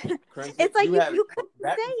 Like, Crimson, it's like you couldn't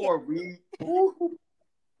say before it.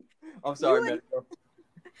 I'm sorry, man.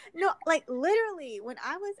 No, like literally, when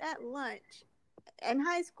I was at lunch in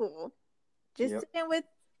high school, just sitting with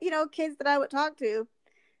kids that I would talk to,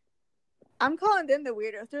 I'm calling them the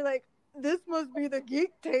weirdos. They're like, "This must be the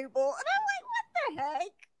geek table," and I'm like, "What the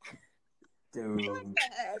heck, dude? What the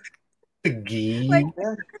heck?" The geek. Like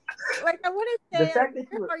I want to say,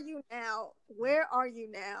 where are you now? Where are you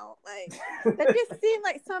now? Like that just seemed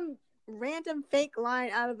like some random fake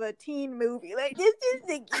line out of a teen movie. Like, this is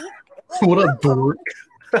the geek. Like, what a dork.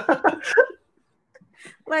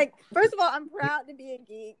 Like, first of all, I'm proud to be a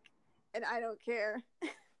geek, and I don't care.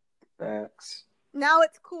 Facts. Now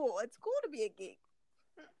it's cool. It's cool to be a geek.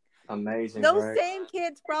 Amazing. Those same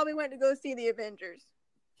kids probably went to go see the Avengers.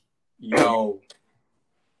 Yo.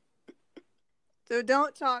 So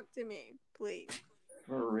don't talk to me, please.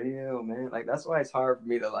 For real, man. Like, that's why it's hard for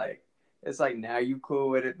me to, like, it's like, now you cool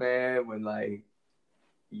with it, man, when, like,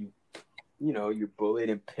 you're bullied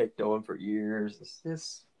and picked on for years.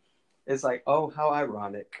 It's like, oh, how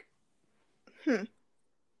ironic.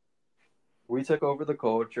 We took over the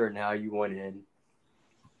culture, and now you went in.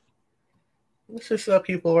 It's just how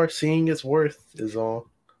people are seeing its worth, is all.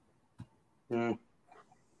 I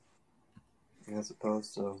suppose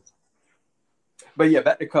so. But yeah,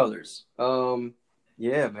 back to colors.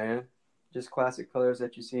 Yeah, man. Just classic colors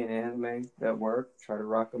that you see in anime that work. Try to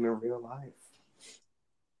rock them in real life.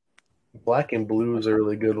 Black and blue is a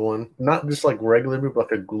really good one. Not just like regular blue,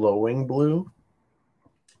 but like a glowing blue.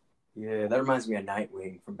 Yeah, that reminds me of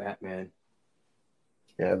Nightwing from Batman.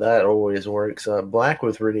 Yeah, that always works. Black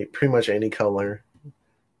with pretty much any color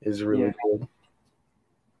is really good.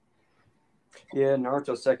 Yeah,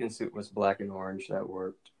 Naruto's second suit was black and orange. That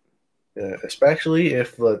worked. Yeah, especially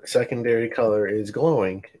if the secondary color is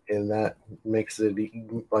glowing, and that makes it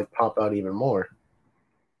like pop out even more.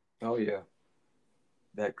 Oh yeah,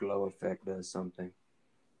 that glow effect does something.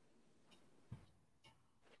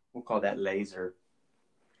 We'll call that laser.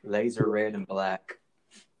 Laser red and black.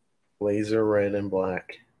 Laser red and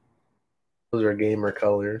black. Those are gamer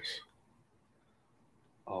colors.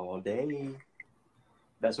 All day.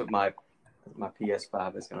 That's what my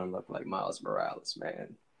PS5 is gonna look like. Miles Morales,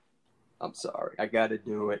 man. I'm sorry, I gotta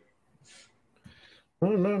do it.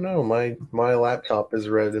 No. My laptop is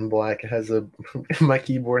red and black. It has my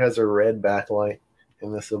keyboard has a red backlight,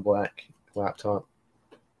 and this is a black laptop.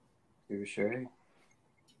 Touché.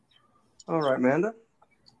 All right, Amanda.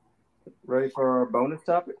 Ready for our bonus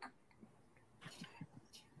topic?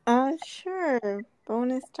 Sure.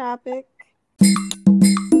 Bonus topic. Give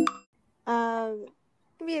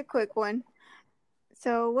me a quick one.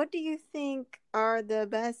 So, what do you think are the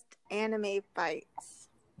best anime fights?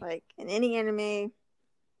 Like in any anime,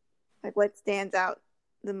 like what stands out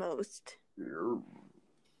the most? The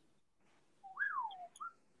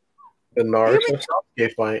It could Naruto be-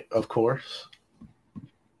 Sasuke fight, of course.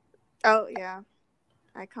 Oh yeah,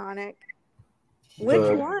 iconic. Which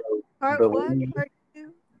The one? Part the one, Lee, part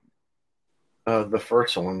two? the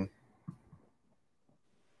first one,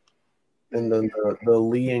 and then Okay. the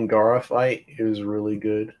Lee and Gara fight is really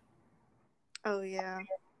good. Oh yeah.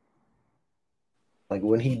 Like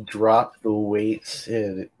when he dropped the weights,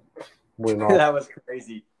 it went off. That was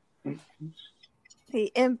crazy.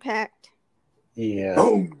 The impact. Yeah,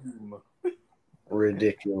 Boom.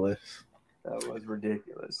 ridiculous. That was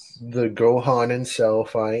ridiculous. The Gohan and Cell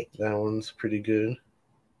fight, that one's pretty good.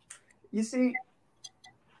 You see,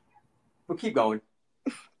 we'll keep going.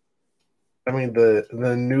 I mean the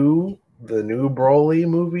new Broly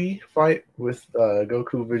movie fight with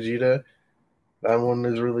Goku Vegeta, that one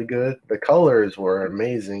is really good. The colors were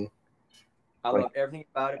amazing. I Like love everything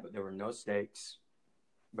about it, but there were no stakes.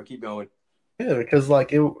 But keep going. yeah, because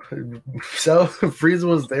like it, so Frieza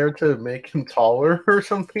was there to make him taller or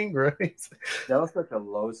something, right? That was such a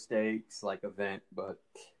low stakes like event, but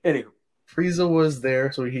anywho, Frieza was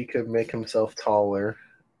there so he could make himself taller.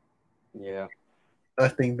 yeah. I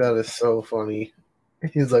think that is so funny.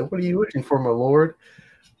 He's like, "What are you wishing for, my lord?"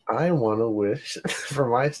 I want to wish for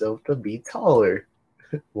myself to be taller.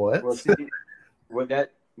 What? Well, see, what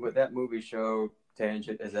that movie showed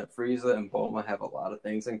tangent is that Frieza and Bulma have a lot of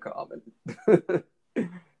things in common.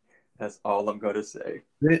 That's all I'm gonna say.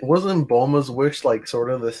 It wasn't Bulma's wish like sort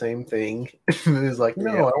of the same thing? He's like,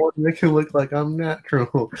 no, Yeah, I want to make it look like I'm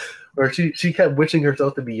natural. Or she kept wishing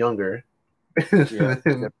herself to be younger. yeah.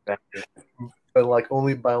 But like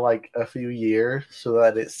only by like a few years, so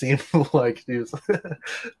that it seemed like she was.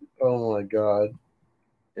 Oh my god!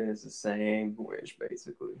 It's the same wish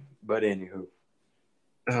basically. But anywho,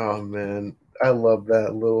 Oh man, I love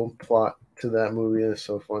that little plot to that movie. It's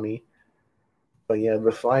so funny. But yeah,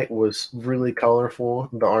 the fight was really colorful.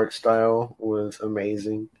 The art style was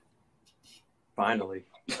amazing. finally.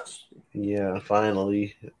 Yeah,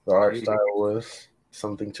 finally, the art Gee, style was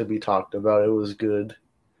something to be talked about. It was good.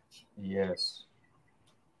 yes.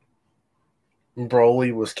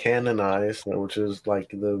 Broly was canonized, which is like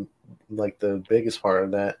the biggest part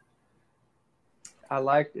of that, I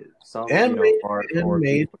liked it. Some, and made and hardcore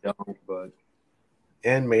made people don't, but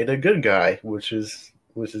and made a good guy, which is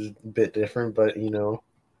a bit different, but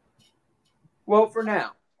well, for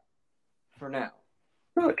now. For now.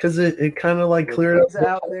 because it kind of like With cleared up Frieza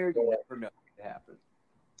out there, you never know what happened.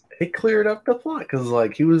 it cleared up the plot because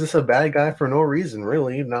like he was just a bad guy for no reason,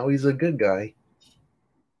 really. Now he's a good guy.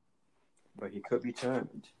 But he could be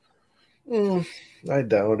turned. Mm, I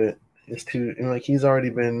doubt it. It's too like he's already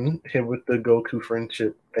been hit with the Goku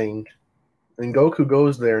friendship thing, and Goku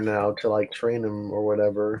goes there now to like train him or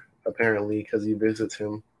whatever. Apparently, because he visits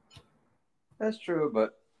him. That's true,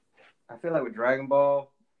 but I feel like with Dragon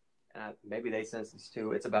Ball, and maybe they sense this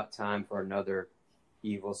too, it's about time for another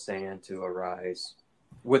evil Saiyan to arise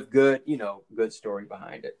with good, good story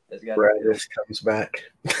behind it. There's got to be. Raditz comes back.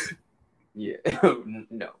 Yeah.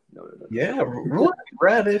 No. Yeah,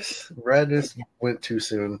 Raditz went too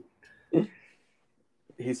soon.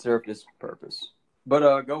 He served his purpose.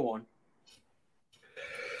 But go on.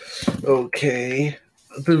 Okay.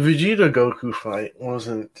 The Vegeta Goku fight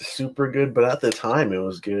wasn't super good, but at the time it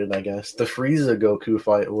was good, I guess. The Frieza Goku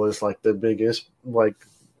fight was like the biggest like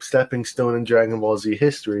stepping stone in Dragon Ball Z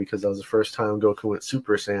history because that was the first time Goku went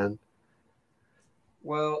Super Saiyan.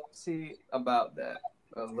 Well, see about that.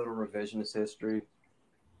 A little revisionist history.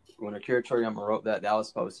 When Akira Toriyama wrote that, that was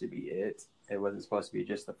supposed to be it. It wasn't supposed to be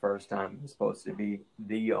just the first time. It was supposed to be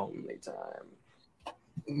the only time.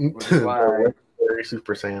 Which is why,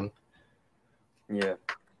 Super Saiyan. yeah.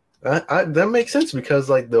 That makes sense because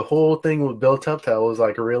like the whole thing was built up that was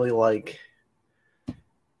like really like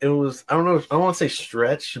it was I don't know I don't want to say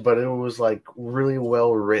stretched, but it was like really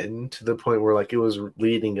well written to the point where like it was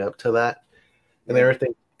leading up to that, and Yeah.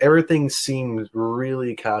 everything seemed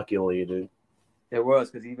really calculated. It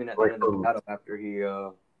was, because even at the Like end of the battle, after he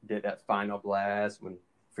did that final blast, when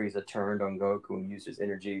Frieza turned on Goku and used his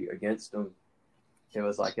energy against him, it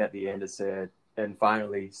was like at the end it said, and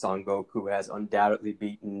finally Son Goku has undoubtedly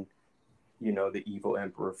beaten, the evil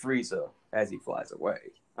Emperor Frieza as he flies away.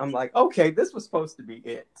 I'm like, okay, this was supposed to be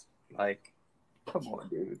it. Like, come on,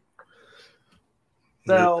 dude.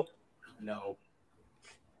 So, no.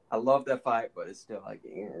 I love that fight, but it's still like,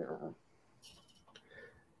 yeah.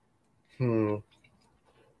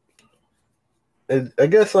 I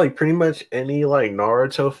guess like pretty much any like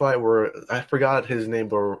Naruto fight where I forgot his name,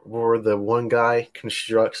 but where the one guy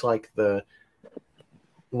constructs like the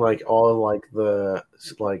like all like the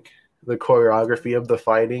choreography of the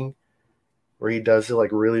fighting, where he does it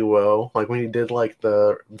like really well. Like when he did like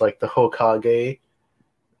the Hokage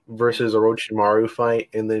versus Orochimaru fight,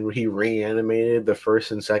 and then he reanimated the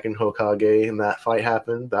first and second Hokage, and that fight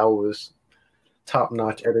happened. That was top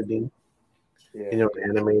notch editing. Yeah. You know,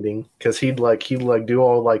 animating, because he'd do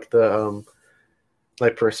all like the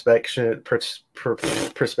like perspective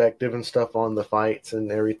and stuff on the fights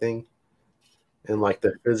and everything, and like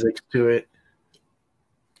the physics to it.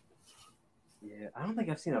 Yeah, I don't think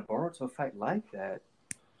I've seen a Boruto fight like that.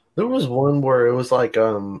 There was one where it was like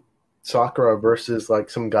Sakura versus like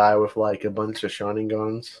some guy with like a bunch of Sharingan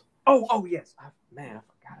guns. Oh yes, man, I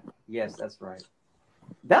forgot. Yes, that's right.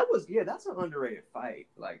 That's an underrated fight.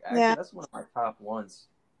 Like, actually, that's one of my top ones.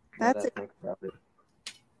 That's think about it.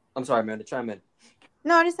 I'm sorry, man, to chime in.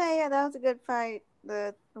 No, I just say that was a good fight.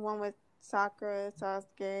 The one with Sakura,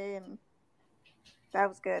 Sasuke, and that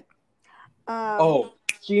was good.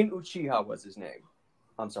 Shin Uchiha was his name.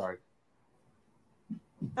 I'm sorry.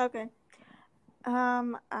 Okay.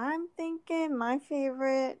 I'm thinking my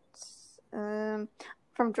favorites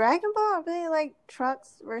from Dragon Ball. I really like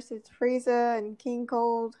Trunks versus Frieza and King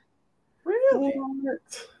Cold. Really?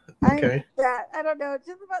 Okay. I don't know,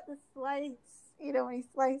 just about the slice. You know, when he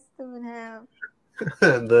sliced them in half.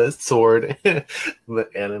 The sword, the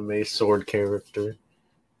anime sword character.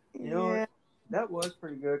 You know what? That was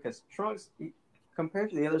pretty good because Trunks, compared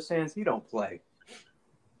to the other Saiyans, he don't play.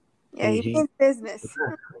 Yeah, he means business.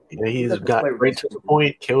 Yeah, he's got right to the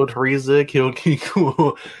point. Killed Frieza, killed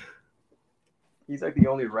Kiku. He's like the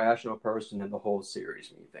only rational person in the whole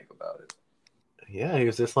series when you think about it. Yeah, he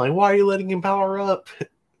was just like, "Why are you letting him power up?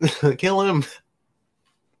 Kill him!"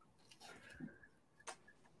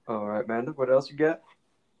 All right, Amanda. What else you got?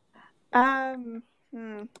 Naruto.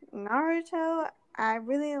 I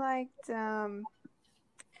really liked. I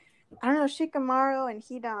don't know, Shikamaru and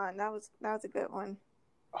Hidan. That was a good one.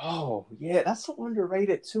 Oh yeah, that's so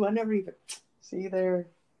underrated too. I never even see there.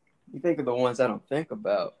 You think of the ones I don't think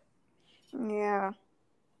about. Yeah.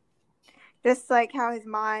 Just like how his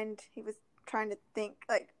mind, he was trying to think,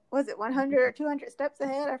 like, was it 100 or 200 steps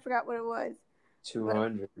ahead? I forgot what it was.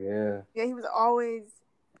 200, yeah. Yeah, he was always,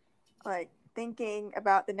 like, thinking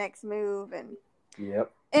about the next move. And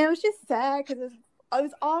Yep. And it was just sad because it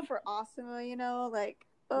was all for Asuma, you know? Like,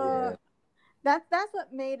 Yeah. That's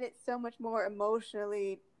what made it so much more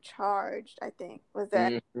emotionally charged, I think, was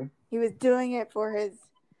that he was doing it for his,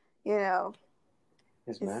 you know,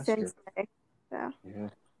 his master. Sensei. So. Yeah.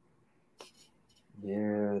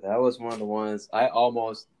 Yeah, that was one of the ones that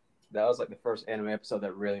was like the first anime episode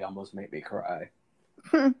that really almost made me cry.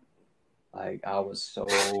 Like, I was so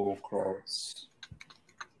close.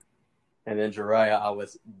 And then Jiraiya, I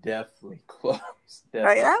was definitely close.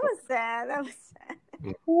 Definitely. Oh, that was sad. That was sad.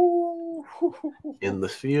 In the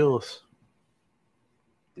fields.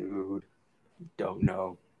 Dude, don't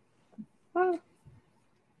know. A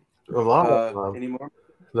lot of any more?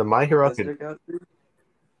 The My Hero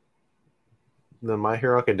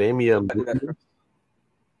Academia.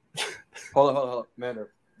 Hold on. Amanda,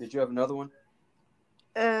 did you have another one?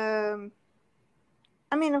 I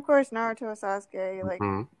mean, of course, Naruto, Sasuke, like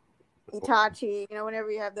Itachi. You know, whenever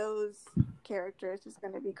you have those characters, it's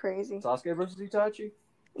going to be crazy. Sasuke versus Itachi?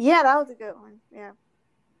 Yeah, that was a good one. Yeah.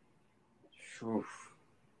 Oof.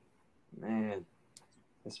 Man.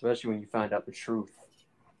 Especially when you find out the truth.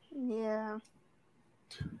 Yeah.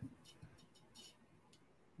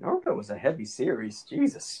 Naruto was a heavy series.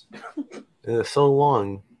 Jesus. It's so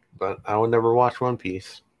long, but I would never watch One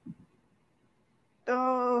Piece.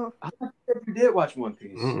 Oh. I thought you did watch One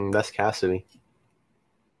Piece. That's Cassidy.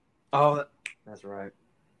 Oh, that's right.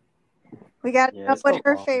 We got to know what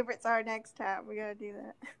her favorites are next time. We got to do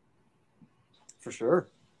that. For sure.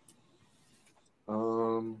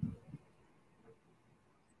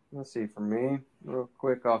 Let's see. For me, real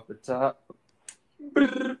quick off the top,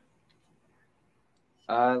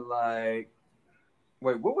 I like.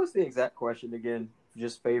 Wait, what was the exact question again?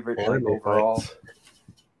 Just favorite anime overall fights.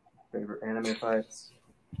 Favorite anime fights.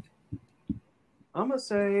 I'm gonna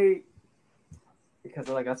say because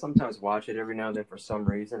like I sometimes watch it every now and then for some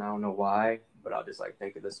reason. I don't know why, but I'll just like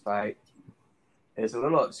think of this fight. It's a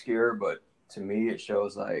little obscure, but to me it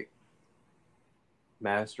shows like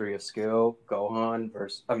mastery of skill. Goku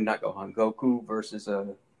versus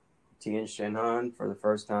Tien Shinhan for the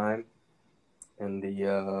first time in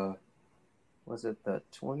the was it the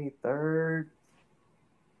 23rd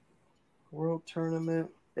World Tournament?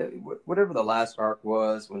 Whatever the last arc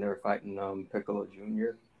was when they were fighting Piccolo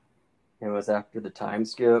Jr. It was after the time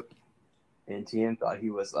skip, and Tien thought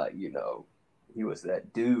he was like, he was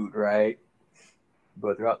that dude, right?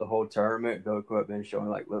 But throughout the whole tournament, Goku had been showing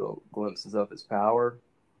like little glimpses of his power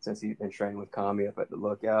since he'd been training with Kami up at the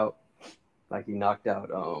lookout. Like he knocked out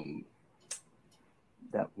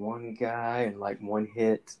that one guy in like one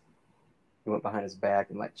hit. He went behind his back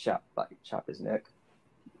and like chopped his neck.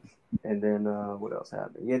 And then what else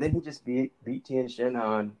happened? Yeah, then he just beat Tien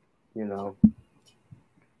Shinhan,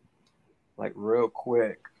 like real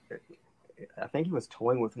quick. I think he was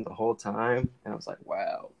toying with him the whole time, and I was like,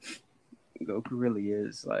 wow, Goku really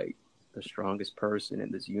is like the strongest person in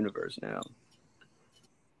this universe now.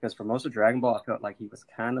 Because for most of Dragon Ball, I felt like he was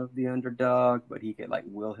kind of the underdog, but he could like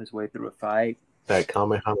will his way through a fight. That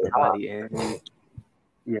Kamehameha. By the end,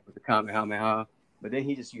 with the Kamehameha. But then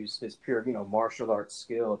he just used his pure, martial arts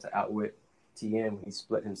skill to outwit Tien when he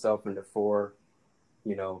split himself into 4,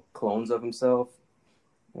 clones of himself.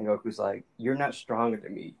 And Goku's like, you're not stronger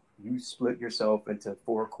than me. You split yourself into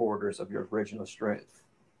 4 quarters of your original strength.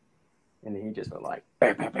 And then he just went like,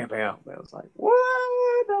 bam, bam, bam, bam. And I was like,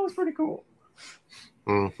 what? That was pretty cool.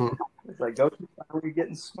 Mm-hmm. It's like, Goku's finally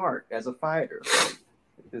getting smart as a fighter.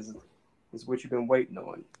 This is what you've been waiting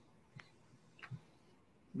on.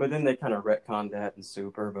 But then they kind of retconned that in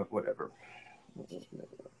Super, but whatever.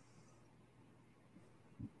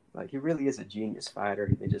 Like, he really is a genius fighter.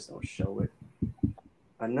 They just don't show it.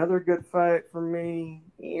 Another good fight for me.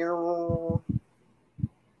 Let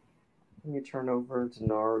me turn over to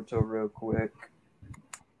Naruto real quick.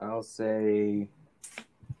 I'll say,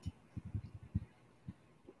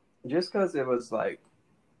 just because it was like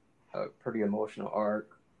a pretty emotional arc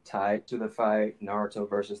tied to the fight, Naruto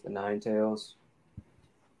versus the Nine Tails.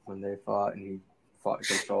 When they fought and he fought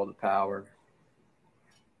to control the power,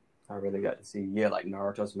 I really got to see, like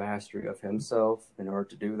Naruto's mastery of himself in order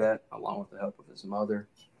to do that, along with the help of his mother.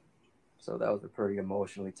 So that was a pretty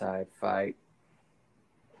emotionally tied fight.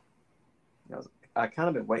 I kind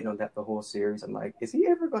of been waiting on that the whole series. I'm like, is he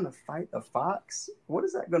ever going to fight a fox? What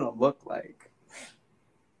is that going to look like?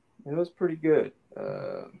 And it was pretty good.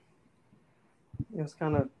 It was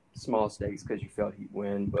kind of small stakes because you felt he'd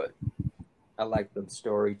win, but I like the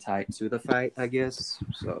story tied to the fight, I guess.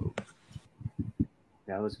 So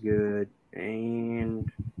that was good.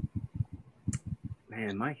 And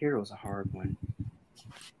man, My Hero's a hard one.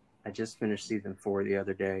 I just finished season 4 the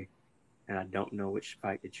other day, and I don't know which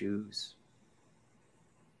fight to choose.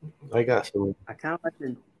 I got some. I kind of like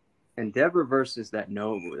Endeavor versus that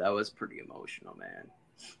Nomu. That was pretty emotional, man.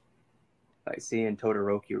 Like seeing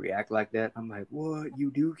Todoroki react like that, I'm like, what?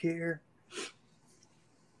 You do care?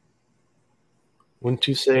 Wouldn't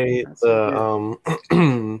you say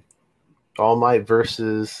the All Might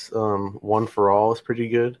versus One for All is pretty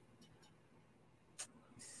good?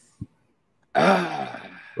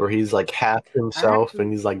 Where he's like half himself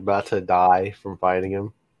and he's like about to die from fighting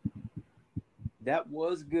him. That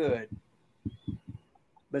was good.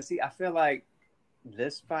 But see, I feel like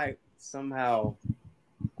this fight somehow,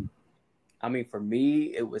 I mean, for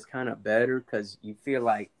me, it was kind of better because you feel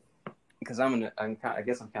like, because I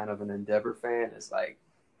guess I'm kind of an Endeavor fan. It's like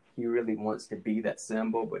he really wants to be that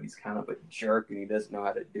symbol, but he's kind of a jerk and he doesn't know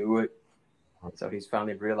how to do it. So he's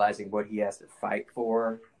finally realizing what he has to fight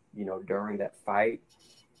for, during that fight.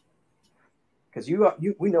 Because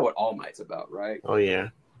we know what All Might's about, right? Oh yeah.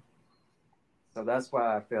 So that's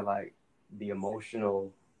why I feel like the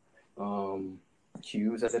emotional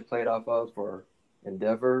cues that they played off of for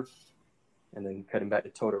Endeavor, and then cutting back to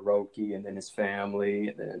Todoroki, and then his family,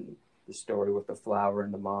 and then the story with the flower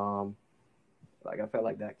and the mom. Like I felt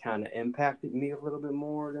like that kind of impacted me a little bit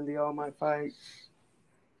more than the All Might fight.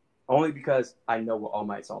 Only because I know what All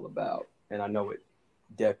Might's all about, and I know what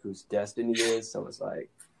Deku's destiny is. So it's like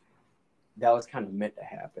that was kind of meant to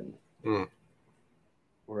happen. Mm.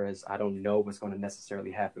 Whereas I don't know what's going to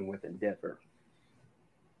necessarily happen with Endeavor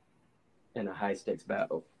in a high stakes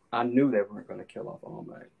battle. I knew they weren't going to kill off All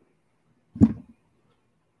Might.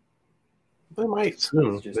 They might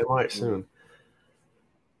soon.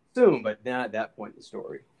 Soon, but not at that point in the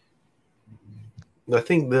story. I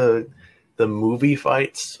think the movie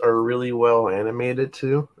fights are really well animated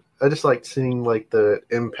too. I just like seeing like the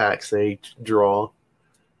impacts they draw.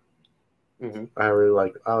 Mm-hmm. I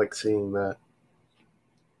like seeing that.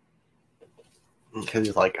 Because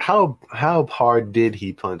he's like, how hard did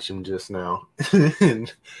he punch him just now?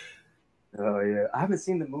 Oh yeah, I haven't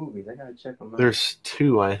seen the movies. I gotta check them out. There's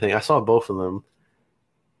 2, I think. I saw both of them.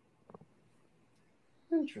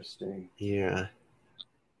 Interesting. Yeah.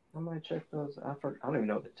 I might check those. I don't even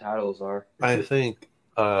know what the titles are. I think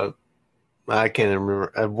I can't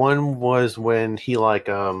remember. One was when he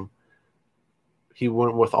went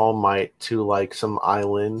with All Might to like some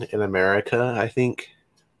island in America, I think.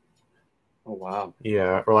 Oh wow.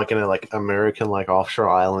 Yeah, or like in a like American like offshore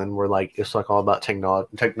island where like it's like all about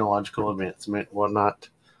technological advancement and whatnot.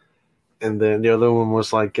 And then the other one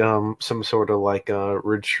was like some sort of like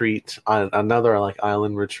retreat, another like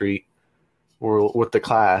island retreat, where with the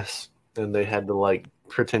class, and they had to like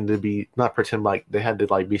pretend to be not pretend like they had to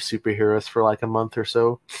like be superheroes for like a month or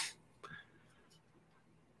so.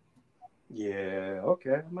 Yeah.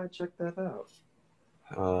 Okay. I might check that out.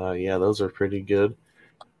 Yeah, those are pretty good.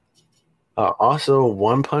 Also,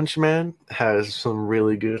 One Punch Man has some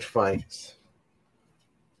really good fights.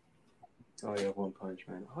 Oh yeah, One Punch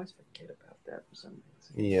Man. I always forget about that for some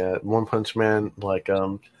reason. Yeah, One Punch Man, like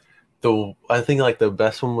the I think like the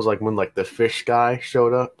best one was like when like the fish guy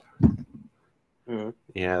showed up. Mm-hmm.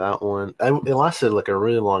 Yeah, that one. It lasted like a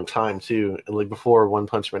really long time too, like before One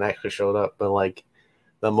Punch Man actually showed up. But like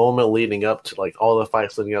the moment leading up to like all the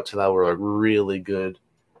fights leading up to that were like really good.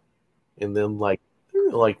 And then like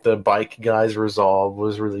the bike guy's resolve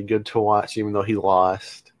was really good to watch, even though he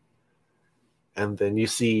lost. And then you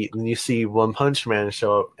see One Punch Man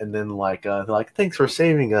show up, and then they're like thanks for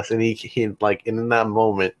saving us, and he like and in that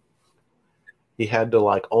moment he had to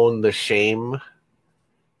like own the shame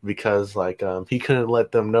because he couldn't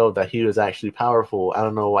let them know that he was actually powerful. I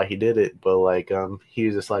don't know why he did it, but he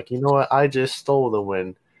was just like, you know what, I just stole the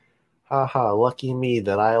win. Haha, lucky me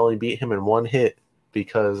that I only beat him in one hit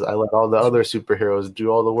because I let all the other superheroes do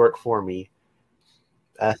all the work for me.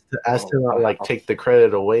 As to Oh not like wow. take the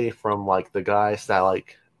credit away from like the guys that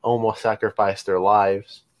like almost sacrificed their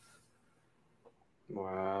lives.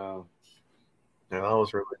 Wow. And that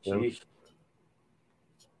was really good. Jeez.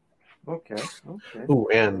 Okay. Okay. Ooh,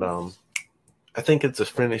 and I think it's a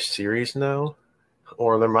finished series now,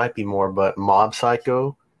 or there might be more, but Mob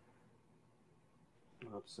Psycho.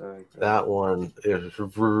 I'm sorry. That one is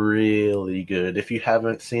really good. If you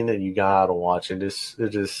haven't seen it, you gotta watch it.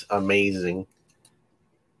 It is amazing.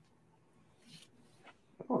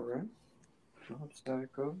 All right. Mob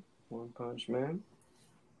Psycho. One Punch Man.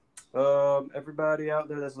 Everybody out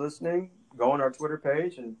there that's listening, go on our Twitter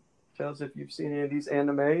page and tell us if you've seen any of these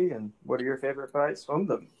anime and what are your favorite fights from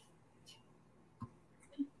them.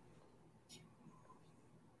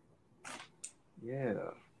 Yeah.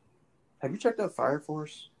 Have you checked out Fire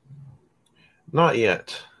Force? Not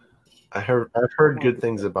yet. I've I'm heard gonna good do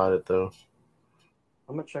things that. about it though.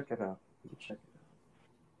 I'm gonna check it out.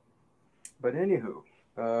 But anywho,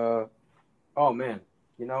 uh, oh man,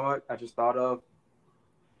 you know what? I just thought of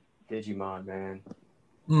Digimon, man.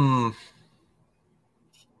 Hmm.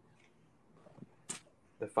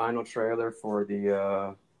 The final trailer for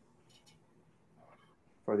the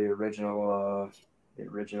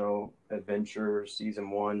original Adventure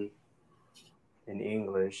Season 1 in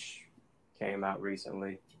English came out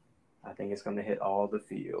recently. I think it's gonna hit all the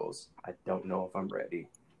feels. I don't know if I'm ready.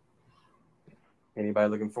 Anybody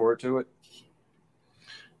looking forward to it?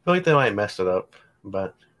 I feel like they might mess it up,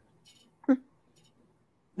 but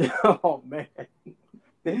Oh man.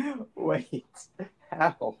 Wait.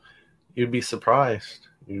 How? you'd be surprised.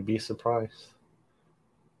 You'd be surprised.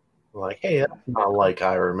 Like, hey, that's not like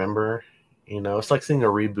I remember. It's like seeing a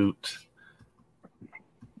reboot.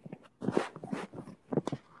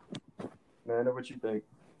 Man, what you think?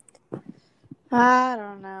 I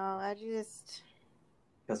don't know. I just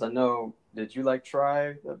Because I know, did you like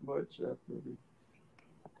Try that much?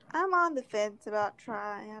 I'm on the fence about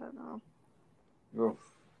trying. I don't know. Oof.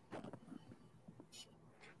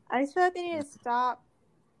 I just feel like they need to stop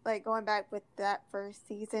like going back with that first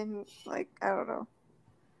season. Like I don't know.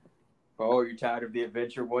 Oh, you tired of the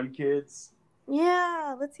Adventure 1 kids?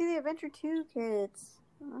 Yeah, let's see the Adventure 2 kids.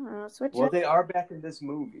 I don't know. Switch it Well, up. they are back in this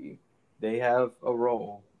movie. They have a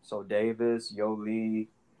role. So Davis, Yoli,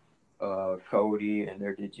 Cody, and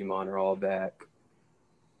their Digimon are all back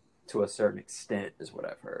to a certain extent, is what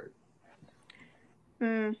I've heard.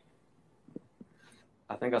 Hmm.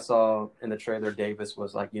 I think I saw in the trailer Davis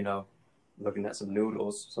was like, looking at some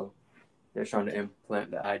noodles. So they're trying to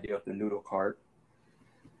implant the idea of the noodle cart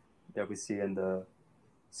that we see in the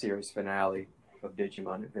series finale of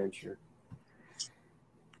Digimon Adventure.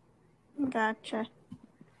 Gotcha.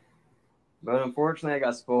 But unfortunately, I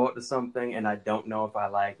got spoiled to something, and I don't know if I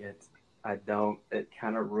like it. I don't. It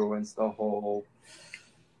kind of ruins the whole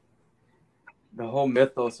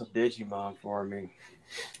mythos of Digimon for me.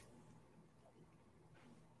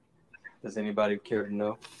 Does anybody care to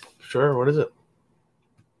know? Sure, what is it?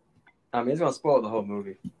 I mean, it's gonna spoil the whole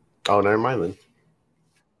movie. Oh, never mind then.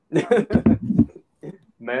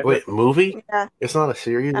 Manda? Wait, movie? Yeah. It's not a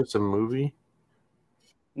series, it's a movie?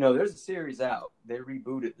 No, there's a series out. They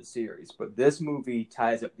rebooted the series, but this movie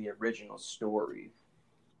ties up the original story.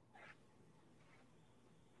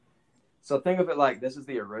 So think of it like this is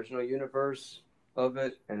the original universe of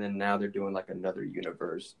it, and then now they're doing like another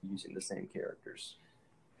universe using the same characters.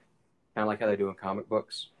 Kind of like how they do in comic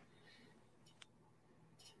books.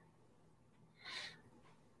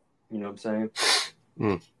 You know what I'm saying?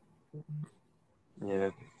 Mm. Yeah.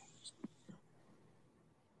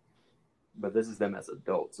 But this is them as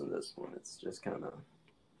adults in this one. It's just kind of.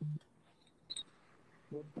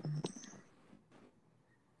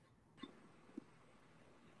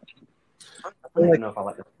 I don't even know if I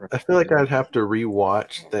like this. I feel like I'd have to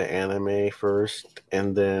rewatch the anime first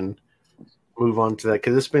and then move on to that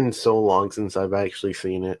because it's been so long since I've actually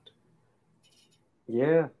seen it.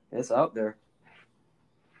 Yeah, it's out there.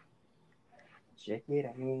 Check it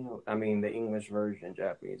out. I mean, the English version and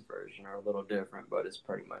Japanese version are a little different, but it's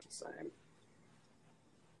pretty much the same.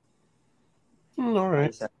 All I right.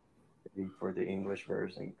 just have to be for the English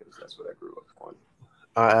version because that's what I grew up on.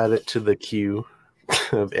 I'll add it to the queue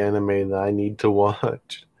of anime that I need to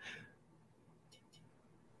watch.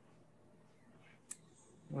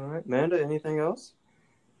 All right, Amanda, anything else?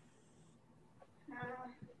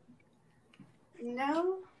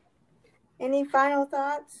 No. Any final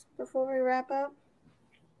thoughts before we wrap up?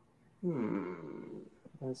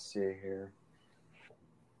 Let's see here.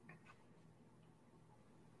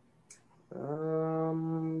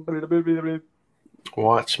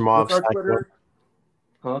 Watch Mob What's our Psycho. Twitter?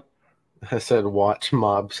 Huh? I said watch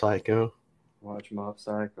Mob Psycho. Watch Mob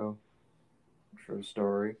Psycho. True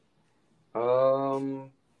story.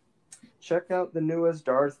 Check out the newest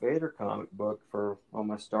Darth Vader comic book for all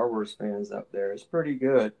my Star Wars fans out there. It's pretty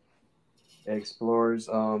good. It explores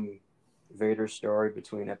Vader's story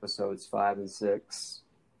between episodes 5 and 6,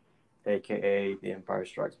 aka The Empire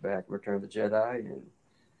Strikes Back, Return of the Jedi, and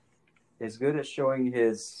is good at showing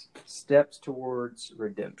his steps towards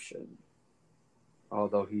redemption,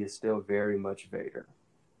 although he is still very much Vader.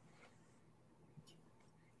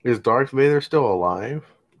 Is Darth Vader still alive?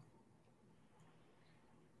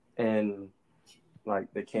 And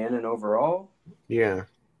like the canon overall, Yeah.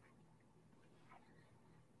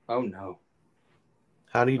 oh no.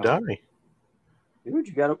 How'd he die? Dude,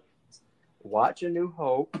 you gotta watch A New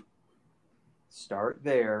Hope, start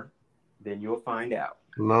there, then you'll find out.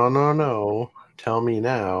 No. Tell me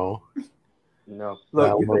now. No.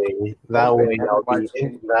 Look,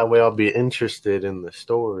 That way I'll be interested in the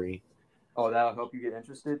story. Oh, that'll help you get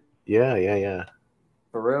interested? Yeah.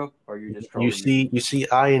 For real? Or you just trolling You see,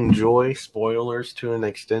 I enjoy spoilers to an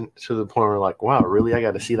extent to the point where like, wow, really, I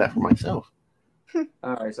got to see that for myself.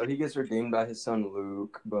 All right, so he gets redeemed by his son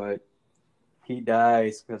Luke, but he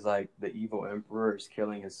dies because like the evil emperor is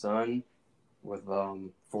killing his son with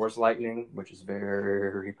force lightning, which is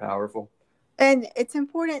very powerful. And it's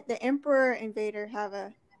important the Emperor and Vader have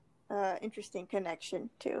a interesting connection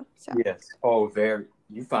too. So Yes. Oh, very.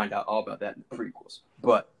 You find out all about that in the prequels.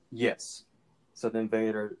 But yes. So then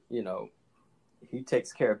Vader, he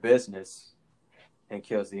takes care of business and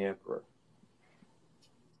kills the Emperor.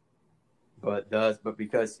 But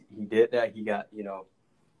because he did that, he got,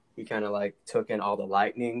 he kind of like took in all the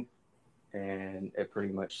lightning and it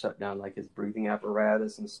pretty much shut down like his breathing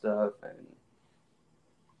apparatus and stuff. And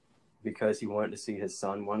because he wanted to see his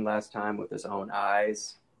son one last time with his own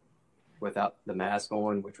eyes without the mask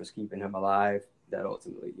on, which was keeping him alive, that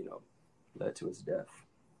ultimately, led to his death.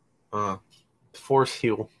 Force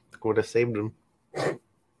heal would have saved him.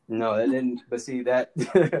 No, that didn't. But see, that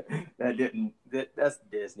didn't. That's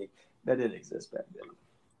Disney. That didn't exist back then.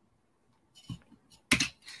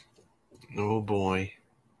 Oh boy.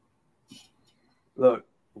 Look,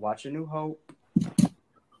 watch A New Hope.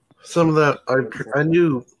 Some of that I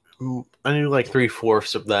knew like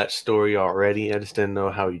 3/4 of that story already. I just didn't know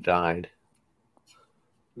how he died.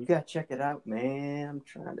 You gotta check it out, man. I'm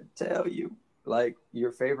trying to tell you. Like,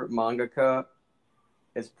 your favorite mangaka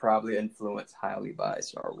is probably influenced highly by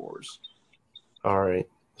Star Wars. All right.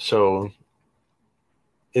 So,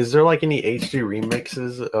 is there like any HD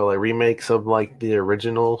remixes, like remakes of like the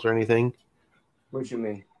originals or anything? What you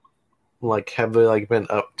mean? Like, have they like been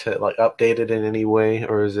updated in any way,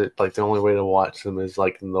 or is it like the only way to watch them is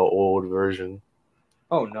like in the old version?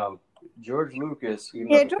 Oh no, George Lucas.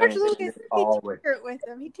 George Lucas.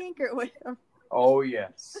 He tinkered with them. Oh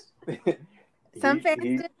yes. Some fans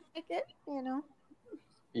didn't like it,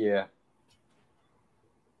 Yeah.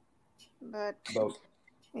 But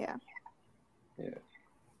yeah.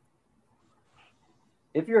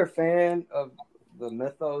 If you're a fan of the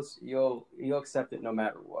mythos, you'll accept it no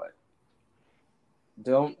matter what.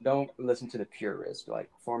 Don't listen to the purist.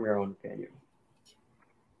 Like, form your own opinion.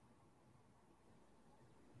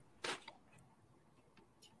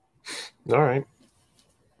 All right.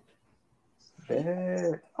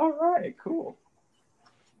 All right, cool.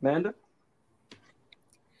 Amanda?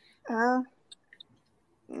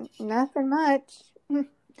 Nothing much.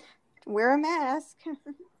 Wear a mask.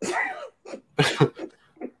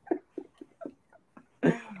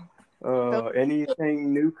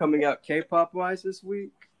 Anything new coming out K-pop wise this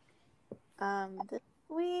week? This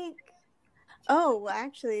week. Oh,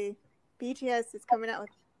 actually, BTS is coming out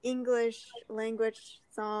with English language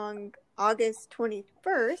song August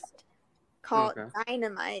 21st called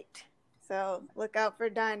Dynamite. So look out for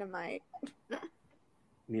Dynamite.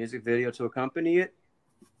 Music video to accompany it?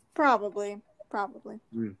 Probably.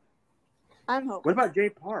 I'm hoping. What about Jay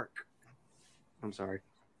Park? I'm sorry.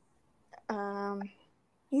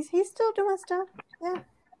 He's still doing stuff. Yeah.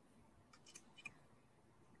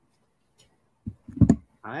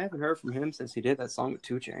 I haven't heard from him since he did that song with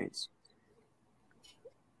 2 Chainz.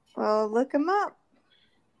 Well, look him up.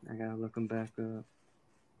 I gotta look him back up.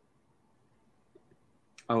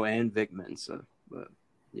 Oh, and Vic Mensa, but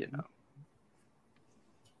you know.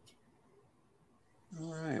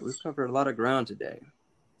 All right, we've covered a lot of ground today,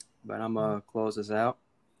 but I'm gonna close this out.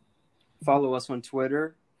 Follow us on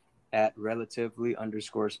Twitter at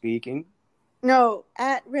relatively_speaking. No,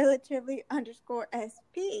 at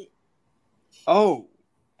relatively_SP. Oh,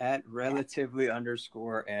 at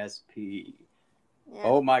relatively_SP. Yeah.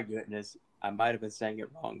 Oh my goodness. I might have been saying it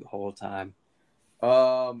wrong the whole time.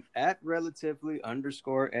 At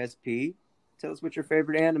relatively_SP. Tell us what your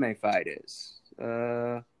favorite anime fight is.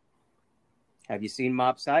 Have you seen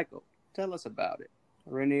Mob Psycho? Tell us about it.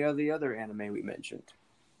 Or any of the other anime we mentioned.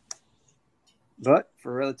 But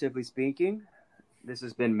for Relatively Speaking, this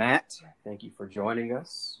has been Matt. Thank you for joining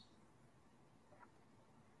us.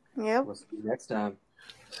 Yep. We'll see you next time.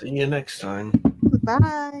 See you next time.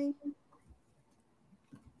 Bye.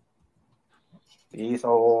 Peace.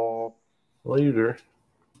 Later.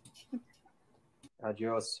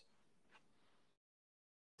 Adios.